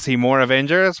like, want to see more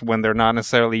Avengers when they're not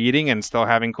necessarily eating and still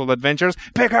having cool adventures?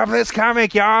 Pick up this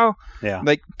comic, y'all! Yeah.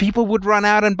 Like, people would run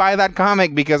out and buy that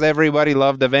comic because everybody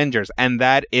loved Avengers. And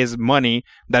that is money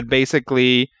that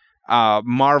basically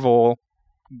Marvel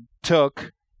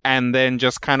took and then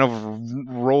just kind of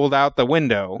rolled out the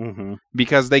window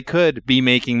because they could be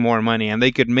making more money and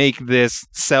they could make this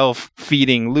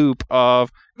self-feeding loop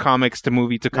of comics to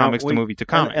movie to comics to movie to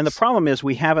comics. And the problem is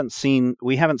we haven't seen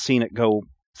it go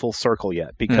full circle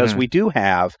yet because we do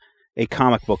have a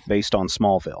comic book based on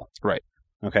Smallville. Right.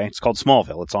 Okay. It's called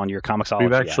Smallville. It's on your Comixology.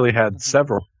 We've actually had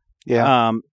several.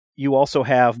 Yeah. You also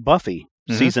have Buffy,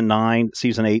 season 8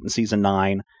 and season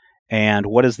 9. And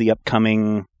what is the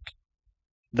upcoming...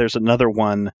 There's another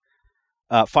one.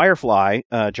 Firefly,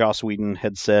 Joss Whedon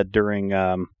had said during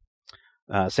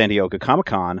San Diego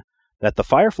Comic-Con that the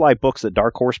Firefly books that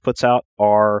Dark Horse puts out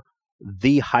are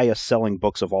the highest selling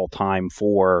books of all time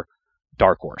for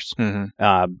Dark Horse.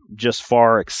 Just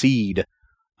far exceed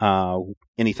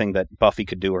anything that Buffy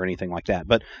could do or anything like that.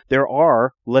 But there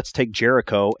are, let's take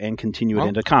Jericho and continue it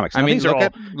into comics. Now, I mean, these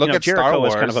are look at Jericho Star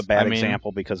Wars. is kind of a bad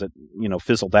example because it,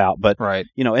 fizzled out. But,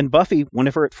 and Buffy,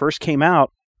 whenever it first came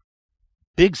out,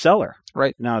 big seller.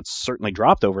 Right. Now it's certainly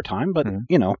dropped over time, but,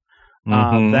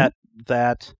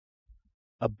 that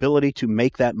ability to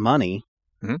make that money,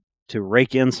 to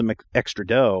rake in some extra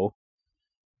dough,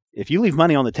 if you leave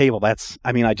money on the table, I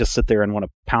just sit there and want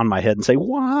to pound my head and say,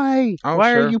 why?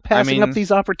 Why are you passing up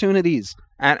these opportunities?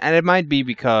 And it might be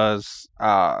because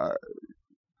part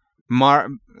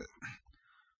of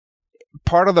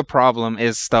the problem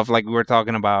is stuff like we were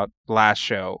talking about last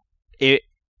show.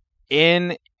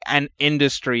 In an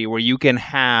industry where you can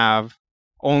have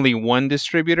only one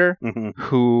distributor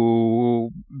who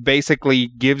basically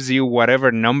gives you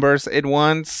whatever numbers it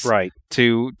wants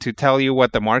to tell you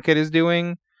what the market is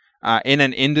doing, in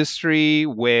an industry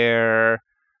where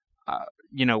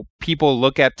people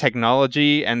look at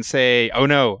technology and say, oh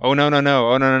no,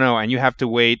 and you have to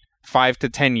wait 5 to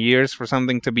 10 years for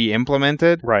something to be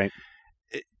implemented. Right.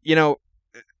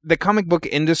 The comic book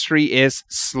industry is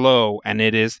slow and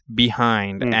it is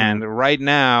behind. And right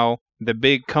now, the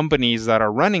big companies that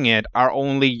are running it are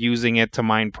only using it to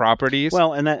mine properties.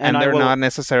 Well, and they're not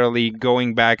necessarily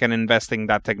going back and investing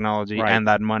that technology and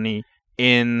that money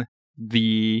in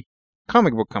the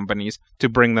comic book companies to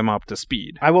bring them up to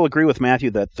speed. I will agree with Matthew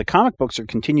that the comic books are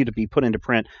continue to be put into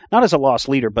print, not as a lost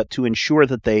leader, but to ensure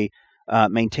that they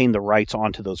maintain the rights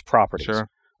onto those properties. Sure.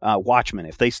 Watchmen,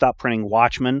 if they stop printing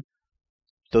Watchmen,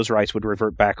 those rights would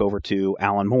revert back over to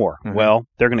Alan Moore. Well,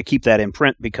 they're going to keep that in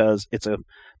print because it's a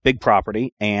big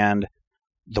property, and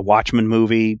the Watchmen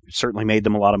movie certainly made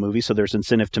them a lot of movies, so there's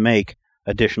incentive to make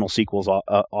additional sequels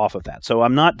off of that. So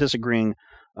I'm not disagreeing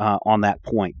on that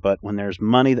point, but when there's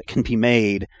money that can be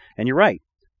made, and you're right,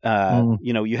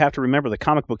 you have to remember the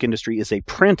comic book industry is a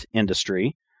print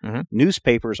industry.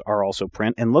 Newspapers are also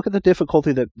print, and look at the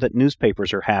difficulty that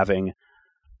newspapers are having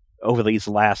over these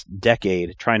last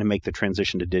decade trying to make the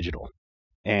transition to digital,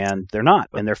 and they're not,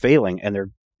 and they're failing, and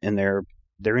they're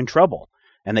in trouble,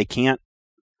 and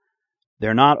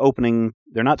they're not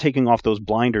taking off those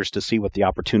blinders to see what the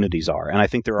opportunities are. And I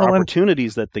think there are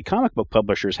opportunities that the comic book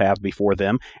publishers have before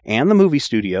them and the movie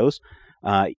studios.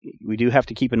 We do have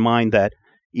to keep in mind that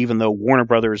even though Warner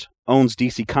Brothers owns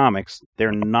DC Comics,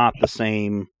 they're not the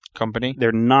same company.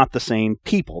 They're not the same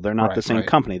people. They're not the same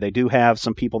company. They do have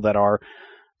some people that are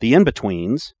the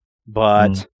in-betweens,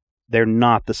 but they're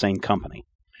not the same company.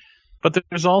 But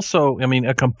there's also,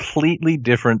 a completely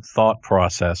different thought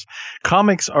process.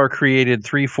 Comics are created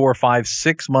 3, 4, 5,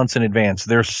 6 months in advance.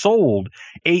 They're sold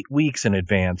 8 weeks in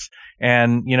advance.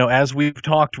 And, as we've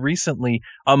talked recently,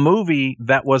 a movie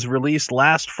that was released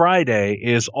last Friday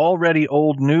is already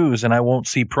old news, and I won't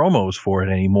see promos for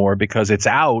it anymore because it's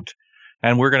out,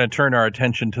 and we're going to turn our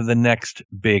attention to the next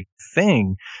big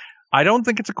thing. I don't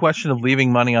think it's a question of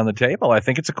leaving money on the table. I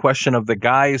think it's a question of the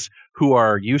guys who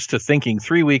are used to thinking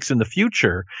 3 weeks in the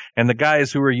future and the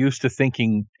guys who are used to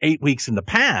thinking 8 weeks in the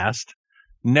past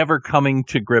never coming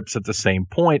to grips at the same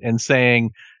point and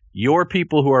saying, your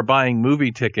people who are buying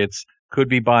movie tickets could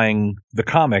be buying the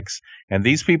comics, and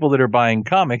these people that are buying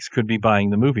comics could be buying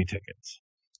the movie tickets.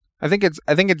 I think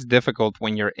it's difficult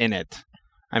when you're in it.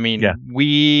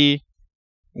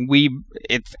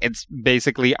 It's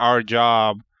basically our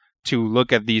job to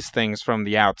look at these things from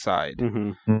the outside.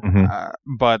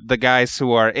 But the guys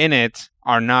who are in it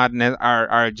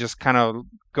are just kind of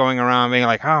going around being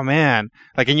like, oh man,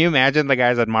 like, can you imagine the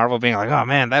guys at Marvel being like, oh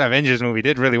man, that Avengers movie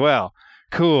did really well?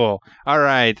 Cool. All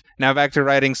right. Now back to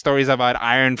writing stories about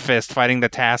Iron Fist fighting the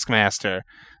Taskmaster.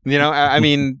 You know, I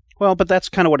mean... Well, but that's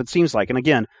kind of what it seems like. And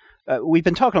again, we've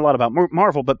been talking a lot about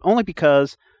Marvel, but only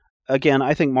because, again,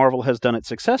 I think Marvel has done it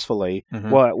successfully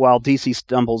while DC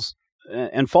stumbles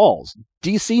and falls.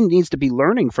 DC needs to be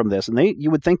learning from this, and you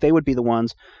would think they would be the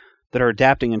ones that are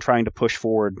adapting and trying to push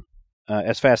forward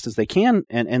as fast as they can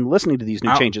and listening to these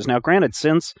new changes. Now, granted,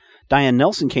 since Diane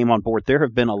Nelson came on board, there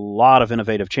have been a lot of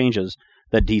innovative changes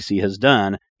that DC has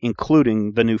done,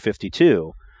 including the New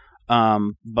 52.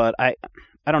 But I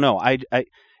don't know.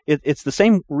 It's the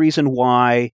same reason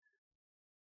why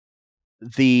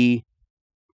the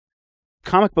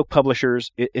comic book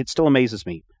publishers, it still amazes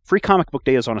me. Free Comic Book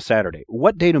Day is on a Saturday.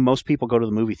 What day do most people go to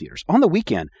the movie theaters? On the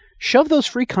weekend. Shove those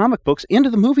free comic books into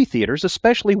the movie theaters,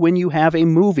 especially when you have a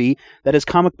movie that is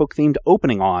comic book themed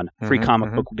opening on Free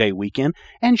Comic Book Day weekend,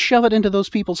 and shove it into those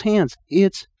people's hands.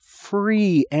 It's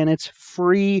free, and it's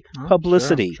free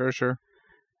publicity. Sure.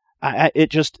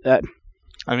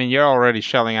 I mean, you're already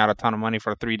shelling out a ton of money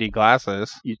for 3D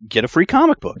glasses. You get a free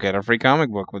comic book. Get a free comic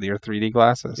book with your 3D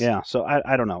glasses. Yeah, so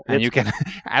I don't know. And you can,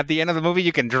 at the end of the movie,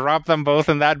 you can drop them both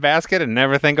in that basket and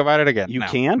never think about it again. You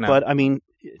can, but I mean,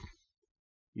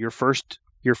 your first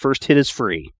hit is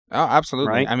free. Oh, absolutely.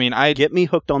 Right? I mean, get me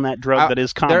hooked on that drug that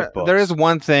is comic books. There is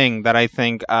one thing that I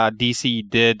think DC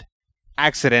did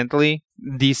accidentally.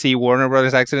 DC Warner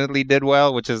Brothers accidentally did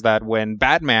well, which is that when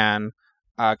Batman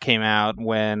came out,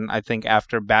 when I think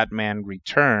after Batman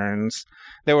Returns,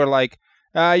 they were like,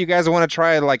 you guys want to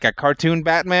try like a cartoon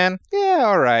Batman? Yeah,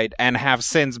 all right. And have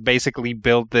since basically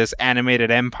built this animated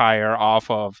empire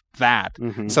off of that.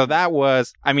 So that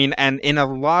was, I mean, and in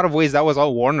a lot of ways, that was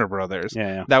all Warner Brothers.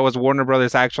 Yeah. That was Warner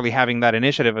Brothers actually having that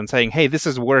initiative and saying, hey, this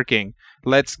is working.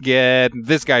 Let's get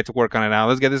this guy to work on it now.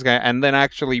 Let's get this guy. And then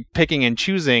actually picking and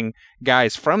choosing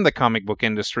guys from the comic book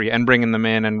industry and bringing them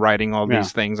in and writing all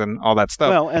these things and all that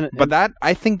stuff. Well, but that,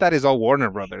 I think that is all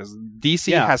Warner Brothers.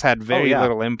 DC has had very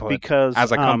little input because,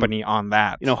 as a company on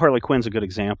that. You know, Harley Quinn's a good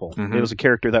example. It was a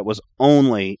character that was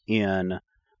only in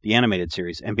the animated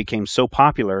series and became so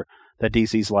popular that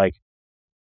DC's like,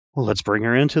 well, let's bring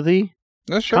her into the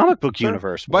comic book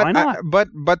universe. But, why not?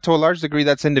 But to a large degree,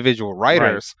 that's individual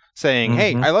writers saying,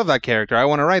 hey, I love that character. I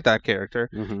want to write that character.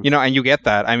 You know, and you get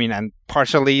that. I mean, and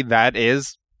partially that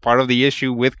is part of the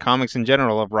issue with comics in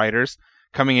general of writers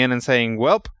coming in and saying,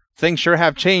 well, things sure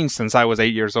have changed since I was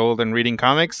 8 years old and reading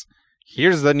comics.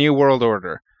 Here's the new world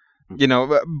order. You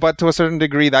know, but to a certain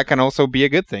degree, that can also be a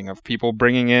good thing of people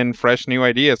bringing in fresh new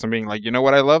ideas and being like, you know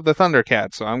what, I love the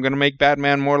Thundercats, so I'm going to make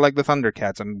Batman more like the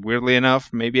Thundercats. And weirdly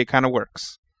enough, maybe it kind of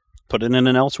works. Put it in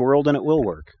an Elseworld and it will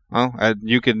work. Well,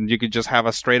 you could just have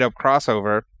a straight up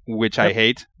crossover, which I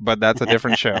hate, but that's a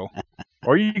different show.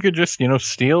 Or you could just,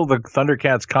 steal the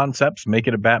Thundercats concepts, make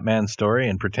it a Batman story,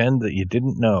 and pretend that you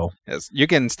didn't know. Yes, you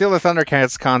can steal the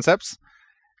Thundercats concepts.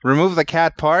 Remove the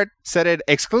cat part, set it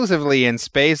exclusively in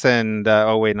space, and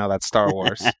oh wait, no, that's Star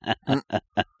Wars.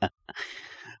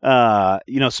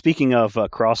 Speaking of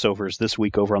crossovers, this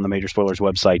week over on the Major Spoilers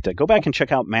website, go back and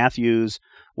check out Matthew's.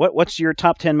 What's your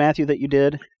top 10, Matthew, that you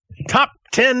did? Top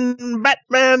 10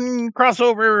 Batman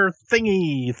crossover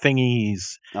thingies.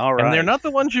 All right. And they're not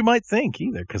the ones you might think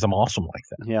either, because I'm awesome like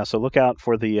that. Yeah, so look out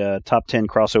for the top 10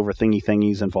 crossover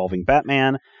thingies involving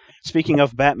Batman. Speaking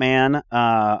of Batman,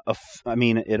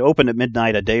 it opened at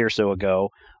midnight a day or so ago,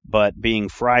 but being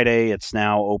Friday, it's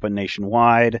now open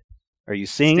nationwide. Are you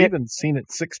seeing it? Steven's seen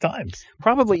it 6 times.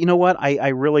 Probably. You know what? I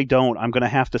really don't. I'm going to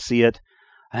have to see it.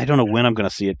 I don't know when I'm going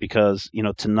to see it because,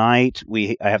 tonight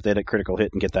I have to edit Critical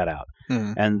Hit and get that out.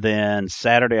 And then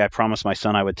Saturday, I promised my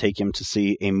son I would take him to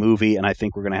see a movie, and I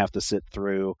think we're going to have to sit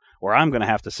through, or I'm going to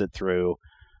have to sit through,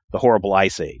 The Horrible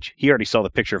Ice Age. He already saw the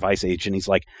picture of Ice Age, and he's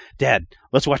like, Dad,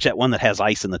 let's watch that one that has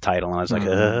ice in the title. And I was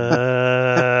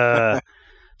like,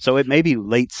 So it may be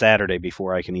late Saturday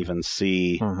before I can even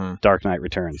see Dark Knight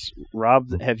Returns.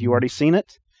 Rob, have you already seen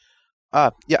it?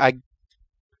 Yeah, I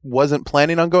wasn't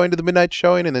planning on going to the midnight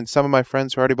showing, and then some of my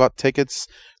friends who already bought tickets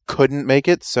couldn't make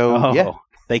it, so yeah.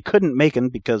 They couldn't make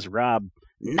it because Rob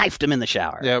knifed him in the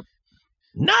shower. Yep.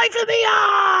 Knife in the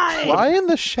eye! Why in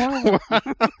the shower?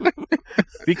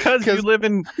 Because you live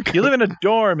in a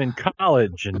dorm in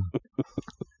college, and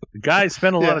the guys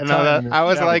spend a lot of time.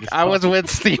 I was with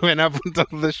Steven up until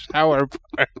the shower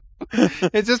part.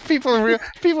 It's just people are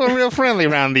real friendly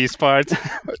around these parts.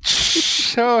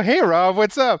 So, hey Rob,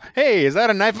 what's up? Hey, is that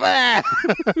a knife?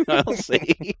 Well,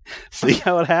 see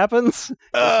how it happens?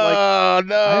 Oh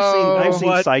no! I've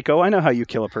seen Psycho. I know how you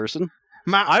kill a person.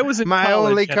 My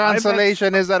only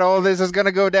consolation is that all this is going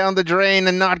to go down the drain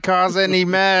and not cause any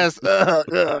mess.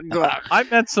 I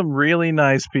met some really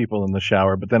nice people in the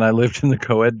shower, but then I lived in the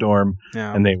co-ed dorm,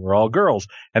 and they were all girls,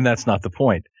 and that's not the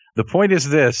point. The point is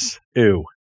this. Ew.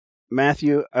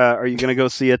 Matthew, are you going to go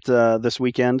see it this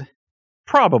weekend?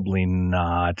 Probably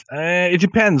not. It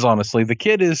depends, honestly. The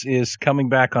kid is coming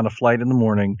back on a flight in the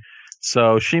morning,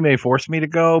 so she may force me to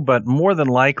go, but more than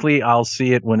likely I'll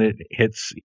see it when it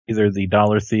hits either the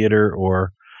Dollar Theater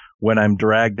or when I'm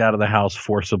dragged out of the house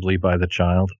forcibly by the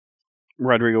child.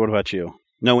 Rodrigo, what about you?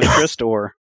 No interest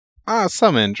or?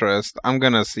 Some interest. I'm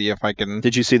going to see if I can...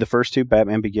 Did you see the first two,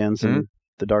 Batman Begins and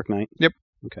The Dark Knight? Yep.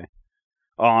 Okay.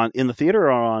 In the theater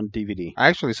or on DVD? I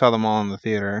actually saw them all in the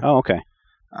theater. Oh, okay.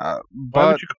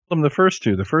 Why would you call them the first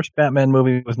two? The first Batman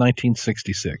movie was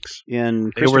 1966.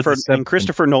 In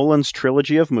Christopher Nolan's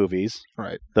trilogy of movies,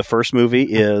 right? The first movie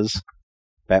is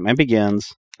Batman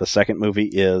Begins. The second movie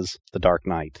is The Dark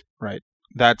Knight. Right.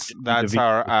 That's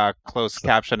our closed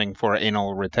captioning for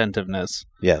anal retentiveness.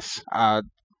 Yes.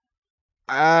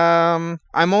 I'm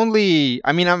only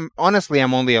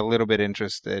a little bit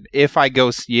interested. If I go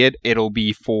see it, it'll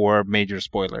be for major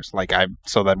spoilers,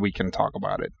 so that we can talk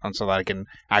about it, and so that I can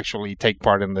actually take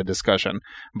part in the discussion.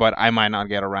 But I might not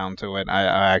get around to it.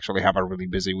 I actually have a really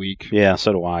busy week. Yeah,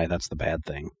 so do I. That's the bad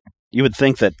thing. You would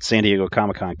think that San Diego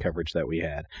Comic-Con coverage that we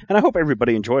had, and I hope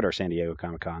everybody enjoyed our San Diego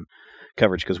Comic-Con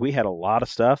coverage, because we had a lot of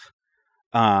stuff.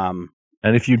 And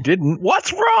if you didn't,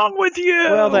 what's wrong with you?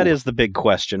 Well, that is the big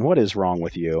question. What is wrong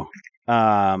with you?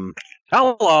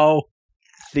 Hello.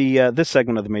 This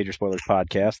segment of the Major Spoilers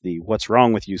Podcast, the What's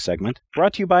Wrong With You segment,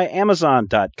 brought to you by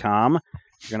Amazon.com.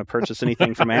 If you're going to purchase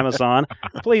anything from Amazon,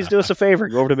 please do us a favor.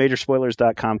 Go over to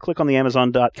Majorspoilers.com, click on the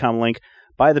Amazon.com link,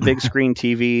 buy the big screen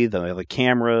TV, the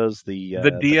cameras, the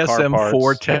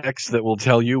DSM-4 text that will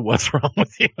tell you what's wrong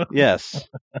with you. Yes,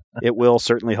 it will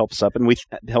certainly help us out,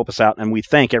 and we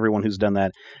thank everyone who's done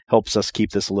that. Helps us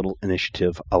keep this little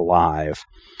initiative alive.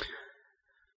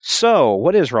 So,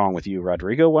 what is wrong with you,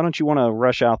 Rodrigo? Why don't you want to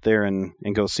rush out there and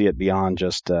go see it beyond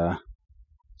just the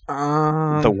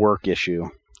work issue?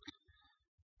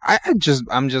 I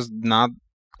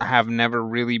have never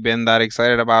really been that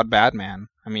excited about Batman.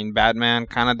 I mean, Batman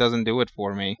kind of doesn't do it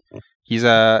for me. He's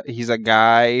a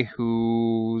guy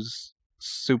whose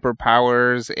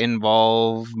superpowers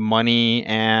involve money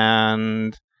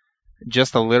and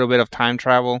just a little bit of time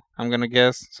travel, I'm going to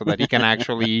guess, so that he can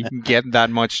actually get that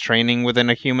much training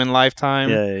within a human lifetime.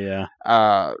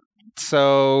 Yeah.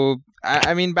 So,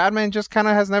 I mean, Batman just kind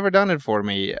of has never done it for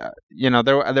me.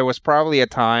 There was probably a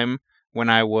time when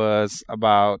I was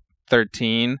about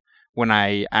 13 when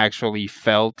I actually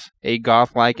felt a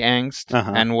goth-like angst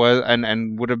and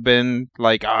would have been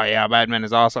like, oh yeah, Batman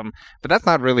is awesome, but that's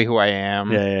not really who I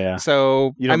am. Yeah.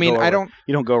 So you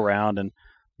don't go around and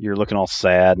you're looking all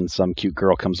sad and some cute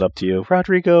girl comes up to you,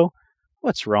 Rodrigo,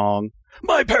 what's wrong?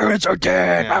 My parents are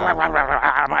dead.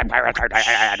 Yeah. My parents are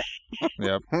dead.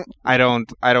 Yep. I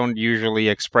don't usually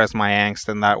express my angst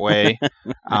in that way.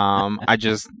 I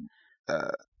just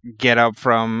get up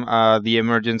from the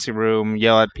emergency room,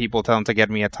 yell at people, tell them to get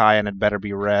me a tie, and it better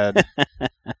be red.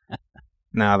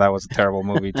 No, that was a terrible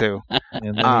movie, too.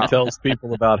 And then he tells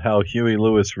people about how Huey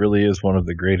Lewis really is one of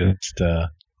the greatest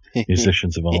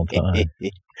musicians of all time.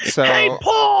 So, hey,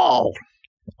 Paul!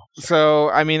 So,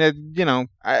 I mean,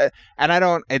 I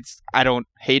don't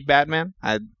hate Batman.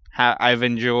 I've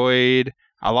enjoyed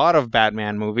a lot of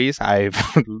Batman movies. I've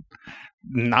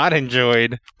not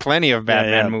enjoyed plenty of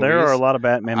Batman movies. There are a lot of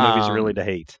Batman movies really to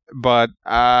hate. But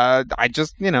I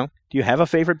just, Do you have a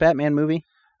favorite Batman movie?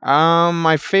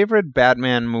 My favorite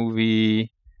Batman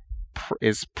movie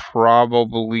is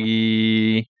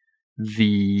probably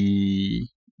the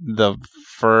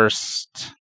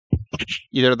first,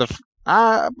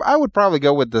 I would probably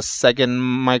go with the second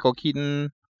Michael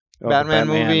Keaton Batman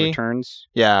movie. Returns?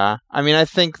 Yeah. I mean, I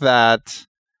think that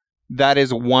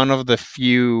is one of the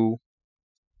few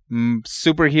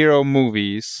superhero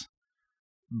movies,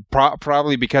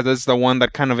 probably because it's the one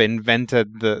that kind of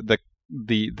invented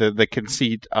the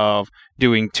conceit of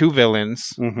doing two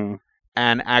villains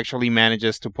and actually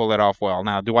manages to pull it off well.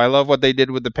 Now, do I love what they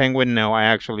did with the Penguin? No, I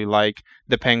actually like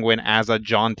the Penguin as a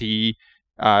jaunty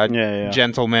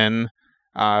gentleman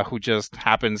who just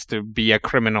happens to be a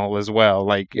criminal as well,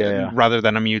 rather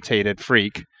than a mutated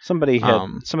freak. Somebody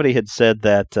had said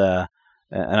that,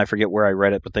 and I forget where I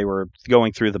read it, but they were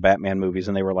going through the Batman movies,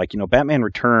 and they were like, Batman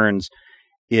Returns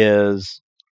is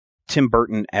Tim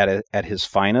Burton at his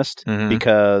finest,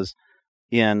 because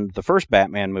in the first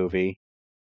Batman movie,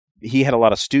 he had a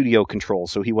lot of studio control,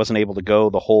 so he wasn't able to go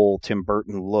the whole Tim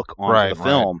Burton look onto the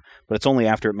film. But it's only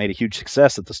after it made a huge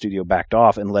success that the studio backed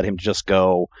off and let him just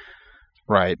go,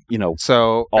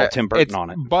 so all Tim Burton on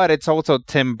it. But it's also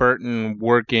Tim Burton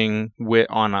working with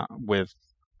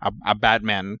a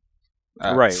Batman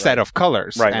set of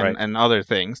colors and other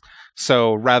things.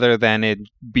 So rather than it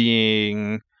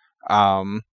being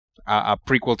a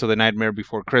prequel to The Nightmare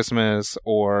Before Christmas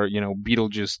or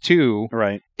Beetlejuice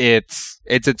 2, it's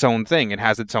its own thing. It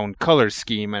has its own color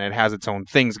scheme and it has its own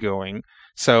things going.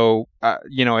 So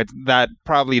it's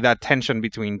that tension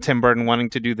between Tim Burton wanting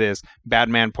to do this,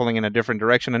 Batman pulling in a different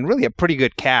direction, and really a pretty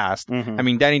good cast. Mm-hmm. I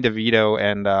mean, Danny DeVito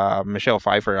and Michelle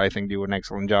Pfeiffer, I think, do an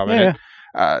excellent job in it.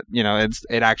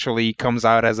 It actually comes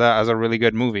out as a really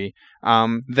good movie.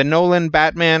 The Nolan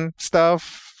Batman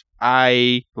stuff,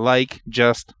 I like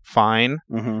just fine.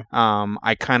 Mm-hmm.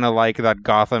 I kind of like that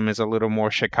Gotham is a little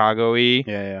more Chicago-y.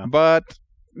 Yeah. But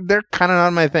they're kind of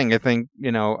not my thing. I think,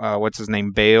 what's his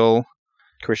name?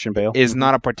 Christian Bale is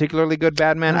not a particularly good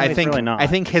Batman. No, I think really not. I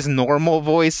think his normal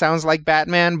voice sounds like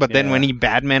Batman, but then when he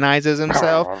Batmanizes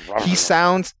himself,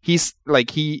 he's like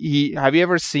he have you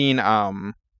ever seen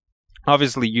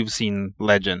obviously you've seen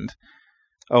Legend.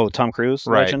 Oh, Tom Cruise,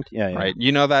 Legend? Yeah. Right.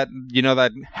 You know that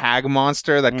hag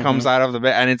monster that comes out of the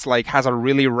bed and it's like has a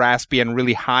really raspy and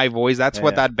really high voice. That's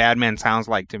what that Batman sounds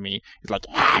like to me. It's like,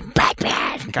 I'm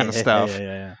Batman kind of stuff.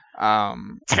 Yeah,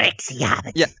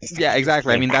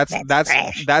 exactly. I mean,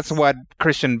 that's what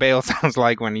Christian Bale sounds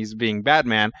like when he's being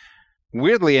Batman.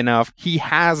 Weirdly enough, he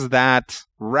has that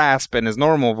rasp in his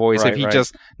normal voice. If he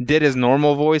just did his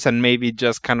normal voice and maybe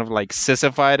just kind of like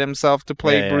sissified himself to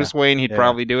play Bruce Wayne, he'd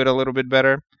probably do it a little bit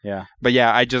better. Yeah. But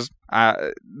yeah, I just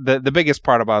the biggest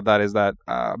part about that is that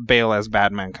Bale as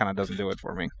Batman kind of doesn't do it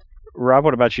for me. Rob,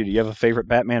 what about you? Do you have a favorite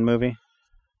Batman movie?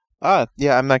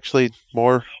 Yeah, I'm actually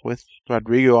more with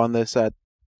Rodrigo on this.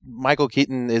 Michael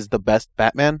Keaton is the best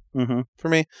Batman for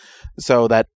me. So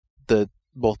that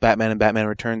both Batman and Batman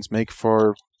Returns make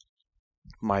for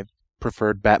my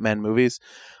preferred Batman movies.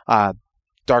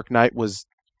 Dark Knight was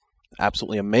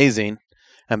absolutely amazing,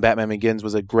 and Batman Begins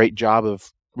was a great job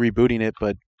of rebooting it,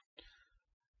 but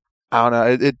I don't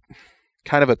know, it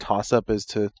kind of a toss-up as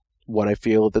to what I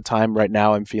feel at the time. Right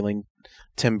now I'm feeling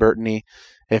Tim Burton-y.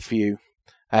 If you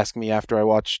ask me after I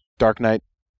watch Dark Knight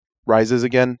Rises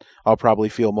again, I'll probably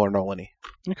feel more Nolan-y.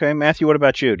 Okay, Matthew, what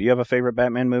about you? Do you have a favorite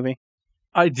Batman movie?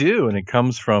 I do, and it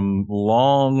comes from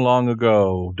long, long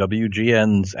ago,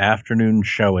 WGN's afternoon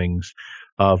showings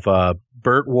of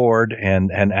Burt Ward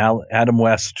and Adam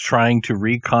West trying to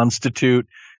reconstitute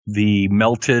the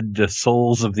melted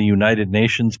souls of the United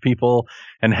Nations people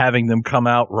and having them come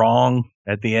out wrong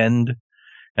at the end.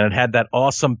 And it had that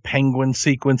awesome penguin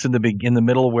sequence in the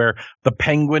middle where the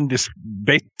penguin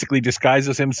basically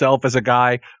disguises himself as a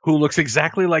guy who looks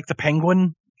exactly like the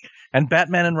penguin. And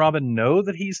Batman and Robin know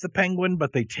that he's the Penguin,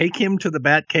 but they take him to the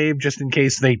Batcave just in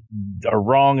case they are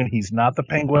wrong and he's not the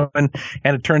Penguin. And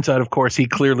it turns out, of course, he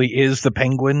clearly is the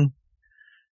Penguin.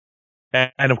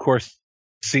 And of course,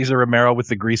 Cesar Romero with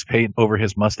the grease paint over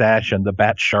his mustache and the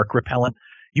bat shark repellent.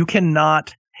 You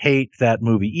cannot hate that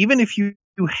movie. Even if you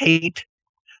hate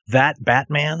that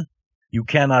Batman, you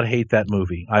cannot hate that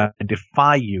movie. I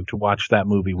defy you to watch that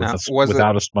movie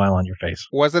without a smile on your face.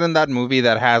 Was it in that movie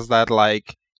that has that,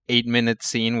 like, 8-minute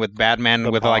scene with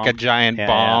Batman with like a giant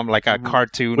bomb, like a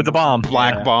cartoon with a bomb,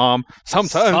 black bomb?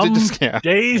 Sometimes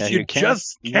days you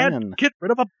just can't get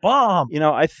rid of a bomb.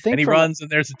 I think. And he runs, and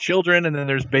there's the children, and then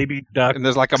there's Baby Duck, and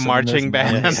there's like a marching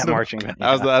band. Marching band.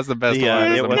 That's the best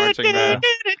one. It was marching band.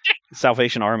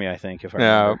 Salvation Army, I think. If I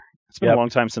remember. It's been a long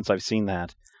time since I've seen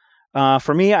that.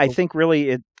 For me, I think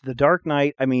really The Dark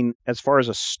Knight. I mean, as far as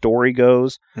a story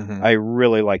goes, I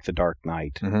really like The Dark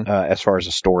Knight. As far as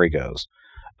a story goes.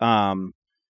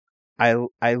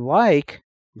 I like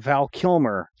Val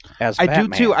Kilmer as Batman. I do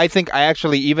too. I think I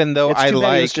actually, even though it's too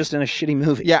bad he was just in a shitty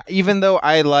movie. Yeah, even though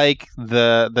I like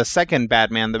the second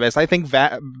Batman the best, I think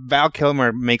Val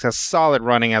Kilmer makes a solid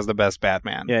running as the best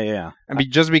Batman. Yeah. I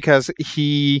mean, just because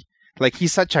he's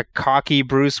such a cocky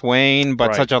Bruce Wayne,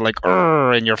 but such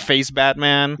a in your face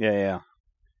Batman.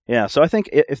 Yeah, so I think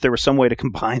if there was some way to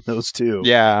combine those two,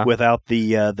 without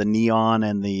the neon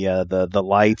and the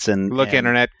lights and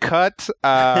internet, cut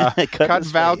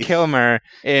Val Kilmer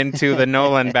into the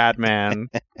Nolan Batman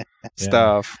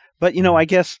stuff. But I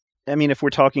guess if we're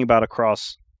talking about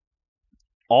across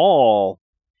all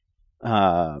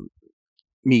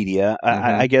media,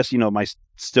 I guess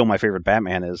my favorite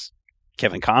Batman is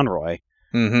Kevin Conroy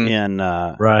in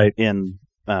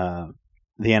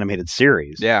the animated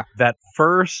series. Yeah. That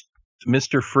first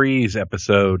Mr. Freeze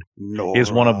episode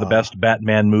is one of the best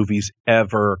Batman movies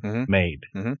ever made.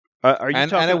 Mm-hmm.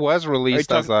 And it was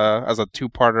released as a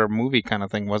two-parter movie kind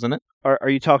of thing, wasn't it? Are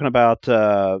you talking about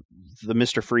the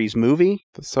Mr. Freeze movie?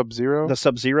 The Sub-Zero? The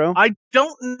Sub-Zero? I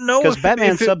don't know because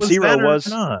Batman Sub-Zero was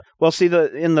not. Well, see,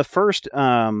 in the first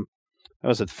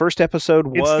the first episode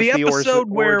was it's the episode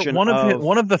where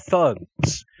one of the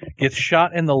thugs gets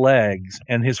shot in the legs,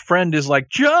 and his friend is like,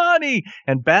 Johnny!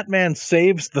 And Batman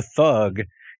saves the thug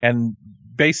and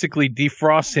basically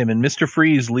defrosts him, and Mr.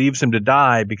 Freeze leaves him to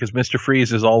die because Mr.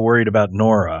 Freeze is all worried about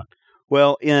Nora.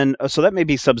 Well, so that may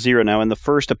be Sub-Zero now. In the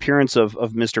first appearance of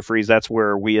Mr. Freeze, that's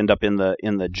where we end up in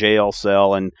the jail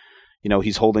cell, and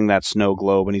he's holding that snow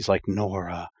globe, and he's like,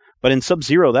 Nora. But in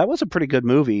Sub-Zero, that was a pretty good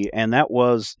movie, and that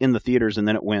was in the theaters, and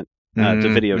then it went to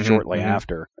video shortly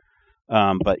after.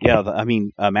 But yeah,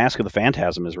 Mask of the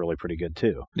Phantasm is really pretty good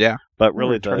too. Yeah, but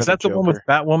really, is that the one with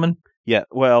Batwoman? Yeah,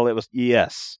 well, it was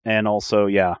and also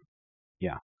yeah.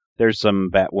 There's some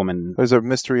Batwoman. There's a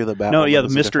Mystery of the Batwoman. No, yeah, the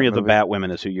Mystery of the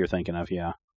Batwoman is who you're thinking of.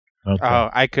 Yeah. Okay. Oh,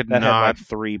 I could that not. Had like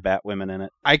 3 Batwomen in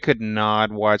it. I could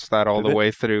not watch that all the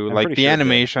way through. I'm like the sure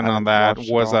animation on that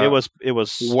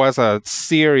was a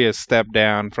serious step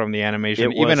down from the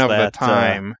animation, even of the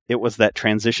time. It was that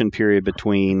transition period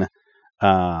between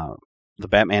the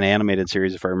Batman animated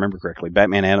series, if I remember correctly,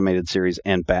 Batman animated series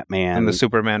and Batman and the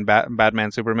Superman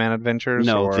Batman Superman Adventures.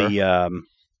 No, the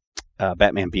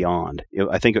Batman Beyond.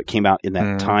 I think it came out in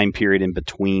that time period in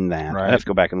between that. Right. I'd have to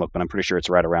go back and look, but I'm pretty sure it's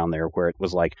right around there where it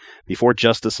was like before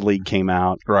Justice League came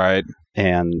out. Right.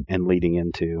 And leading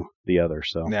into the other.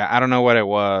 So yeah, I don't know what it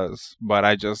was, but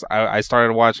I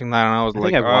started watching that and I was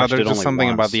there's just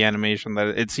something about the animation that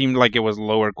it seemed like it was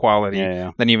lower quality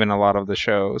than even a lot of the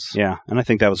shows. Yeah, and I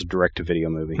think that was a direct-to-video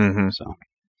movie. Mm-hmm. So,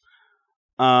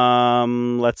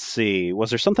 let's see.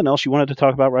 Was there something else you wanted to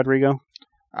talk about, Rodrigo?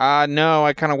 No,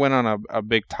 I kind of went on a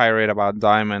big tirade about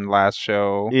Diamond last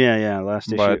show. Yeah, last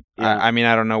issue. But yeah. I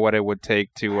don't know what it would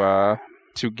take to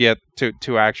get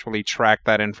to actually track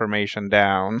that information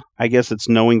down. I guess it's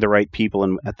knowing the right people,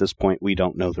 and at this point, we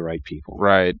don't know the right people.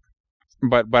 Right.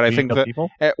 But I think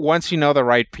that once you know the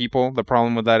right people, the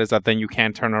problem with that is that then you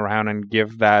can't turn around and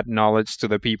give that knowledge to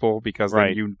the people because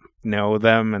then you know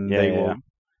them and they will,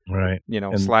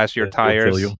 and slash your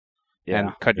tires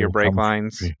and cut your brake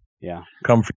lines. Yeah.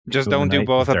 Just don't do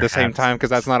both at the same time because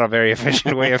that's not a very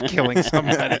efficient way of killing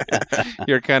somebody.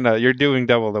 You're doing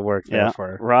double the work there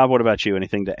for. Rob, what about you?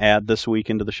 Anything to add this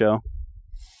week into the show?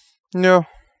 No.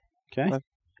 Okay. Good.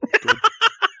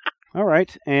 All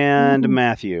right. And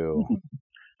Matthew.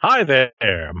 Hi there.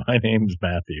 My name's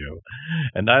Matthew,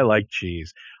 and I like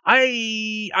cheese.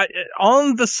 I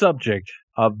on the subject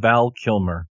of Val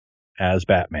Kilmer as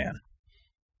Batman.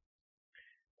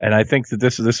 And I think that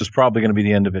this is probably going to be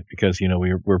the end of it because,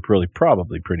 we're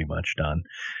probably pretty much done.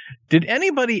 Did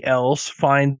anybody else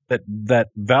find that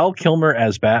Val Kilmer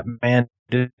as Batman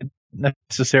didn't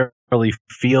necessarily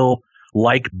feel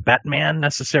like Batman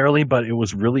necessarily, but it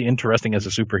was really interesting as a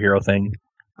superhero thing?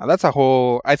 I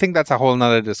think that's a whole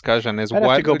nother discussion. Is I'd what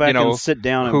have to go back and sit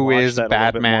down and who watch is that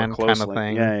Batman kind of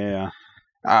thing. Yeah.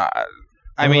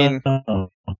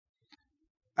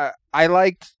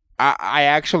 I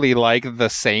actually like the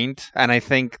Saint, and I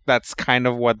think that's kind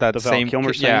of what that Val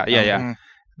Kilmer Saint? Yeah. Mm-hmm.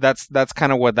 That's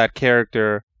kind of what that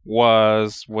character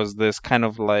was this kind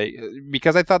of like,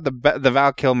 because I thought the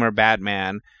Val Kilmer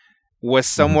Batman was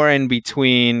somewhere in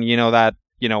between,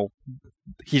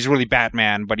 he's really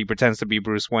Batman, but he pretends to be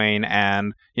Bruce Wayne,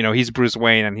 and he's Bruce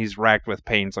Wayne and he's racked with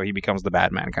pain, so he becomes the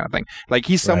Batman kind of thing. Like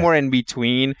he's somewhere in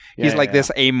between. He's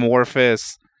this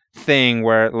amorphous thing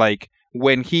where like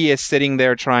when he is sitting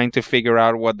there trying to figure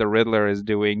out what the Riddler is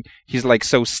doing, he's like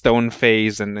so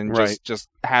stone-faced and just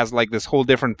has like this whole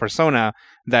different persona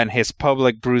than his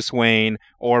public Bruce Wayne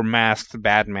or masked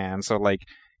Batman. So like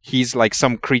he's like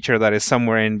some creature that is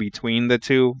somewhere in between the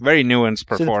two. Very nuanced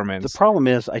performance. The problem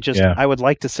is I would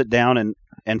like to sit down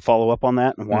and follow up on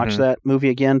that and watch that movie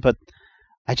again, but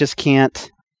I just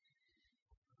can't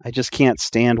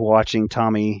stand watching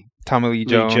Tommy Lee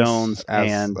Jones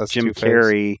and Jim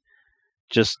Carrey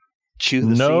just chew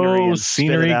the scenery. No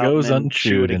scenery goes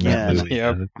unchewed in that movie.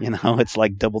 Yep. It's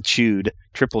like double chewed,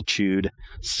 triple chewed.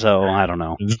 So I don't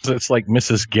know. It's like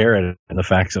Mrs. Garrett in The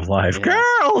Facts of Life. Yeah.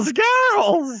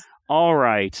 Girls! All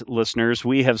right, listeners,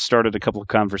 we have started a couple of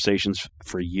conversations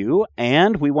for you,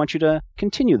 and we want you to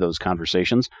continue those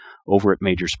conversations over at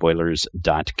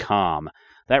majorspoilers.com.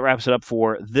 That wraps it up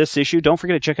for this issue. Don't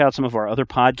forget to check out some of our other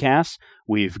podcasts.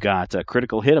 We've got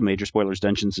Critical Hit, a Major Spoilers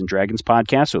Dungeons & Dragons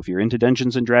podcast. So if you're into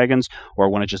Dungeons & Dragons or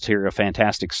want to just hear a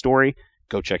fantastic story,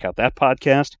 go check out that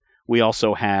podcast. We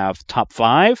also have Top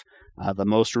 5, The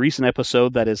most recent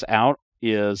episode that is out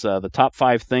is the top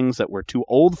 5 things that we're too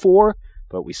old for,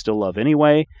 but we still love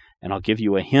anyway. And I'll give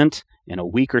you a hint. In a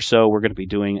week or so, we're going to be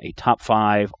doing a top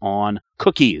 5 on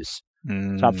cookies.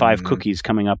 Top 5 cookies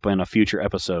coming up in a future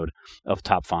episode of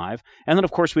Top 5. And then,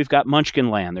 of course, we've got Munchkin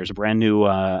Land. There's a brand new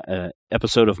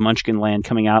episode of Munchkin Land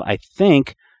coming out, I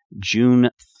think,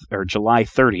 July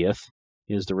 30th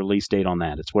is the release date on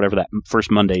that. It's whatever that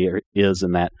first Monday is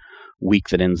in that week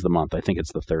that ends the month. I think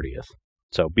it's the 30th.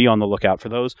 So be on the lookout for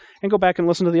those, and go back and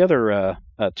listen to the other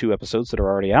 2 episodes that are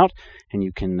already out, and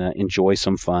you can enjoy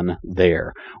some fun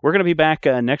there. We're going to be back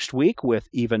next week with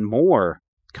even more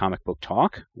comic book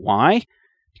talk. Why?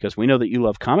 Because we know that you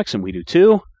love comics, and we do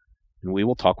too, and we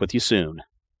will talk with you soon.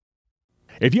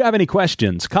 If you have any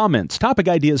questions, comments, topic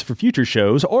ideas for future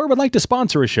shows, or would like to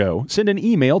sponsor a show, send an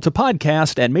email to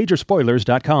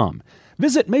podcast@majorspoilers.com.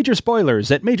 Visit Major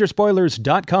Spoilers at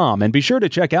majorspoilers.com, and be sure to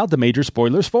check out the Major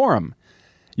Spoilers Forum.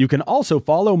 You can also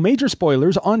follow Major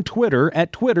Spoilers on Twitter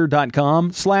at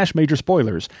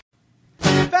twitter.com/majorspoilers.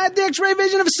 If I had the X-ray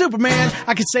vision of a Superman,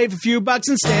 I could save a few bucks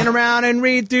and stand around and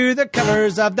read through the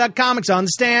covers of the comics on the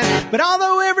stand. But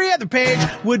although every other page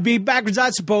would be backwards,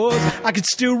 I suppose, I could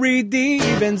still read the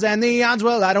evens and the odds.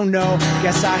 Well, I don't know.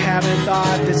 Guess I haven't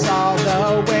thought this all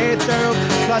the way through.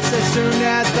 Plus, as soon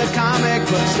as the comic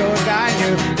book store guy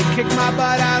knew, he kicked my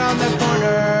butt out on the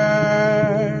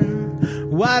corner.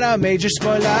 What a major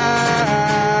spoiler.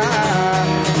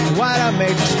 What a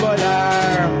major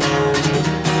spoiler.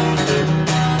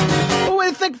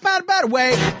 Think about a better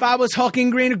way. If I was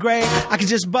hulking green or gray, I could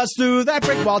just bust through that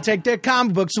brick wall, take their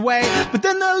comic books away. But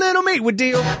then the little meat would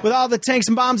deal with all the tanks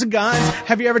and bombs and guns.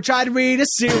 Have you ever tried to read a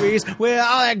series with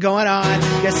all that going on?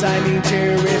 Guess I need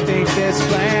to rethink this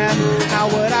plan. How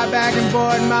would I back and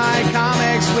board my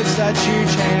comics with such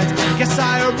huge hands? Guess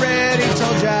I already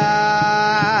told ya.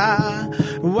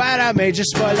 What a major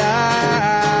spoiler.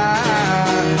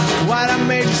 What a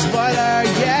major spoiler.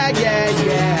 Yeah, yeah,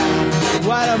 yeah.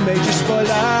 What a major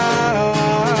spoiler.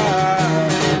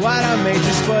 What a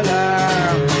major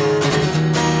spoiler.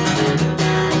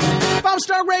 If I'm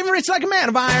Stark Raven, rich like a man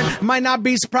of iron, I might not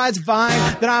be surprised to find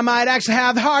that I might actually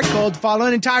have the heart cold to follow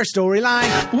an entire storyline.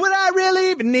 Would I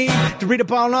really even need to read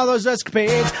up on all those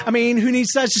escapades? I mean, who needs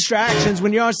such distractions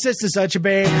when your sister's such a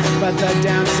babe? But the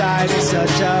downside is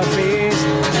such a beast.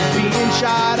 Being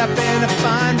shot up in a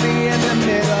fun bee in the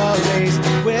Middle East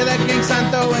with a king son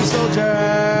throwing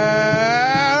soldier.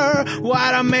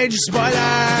 What a major spoiler.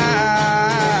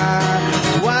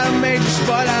 What a major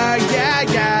spoiler. Yeah,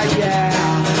 yeah, yeah.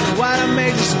 What a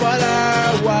major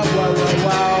spoiler. Whoa, whoa, whoa,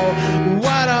 whoa.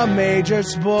 What a major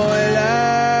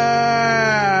spoiler.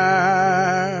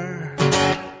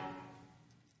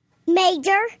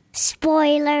 Major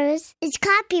Spoilers is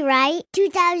copyright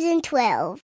 2012.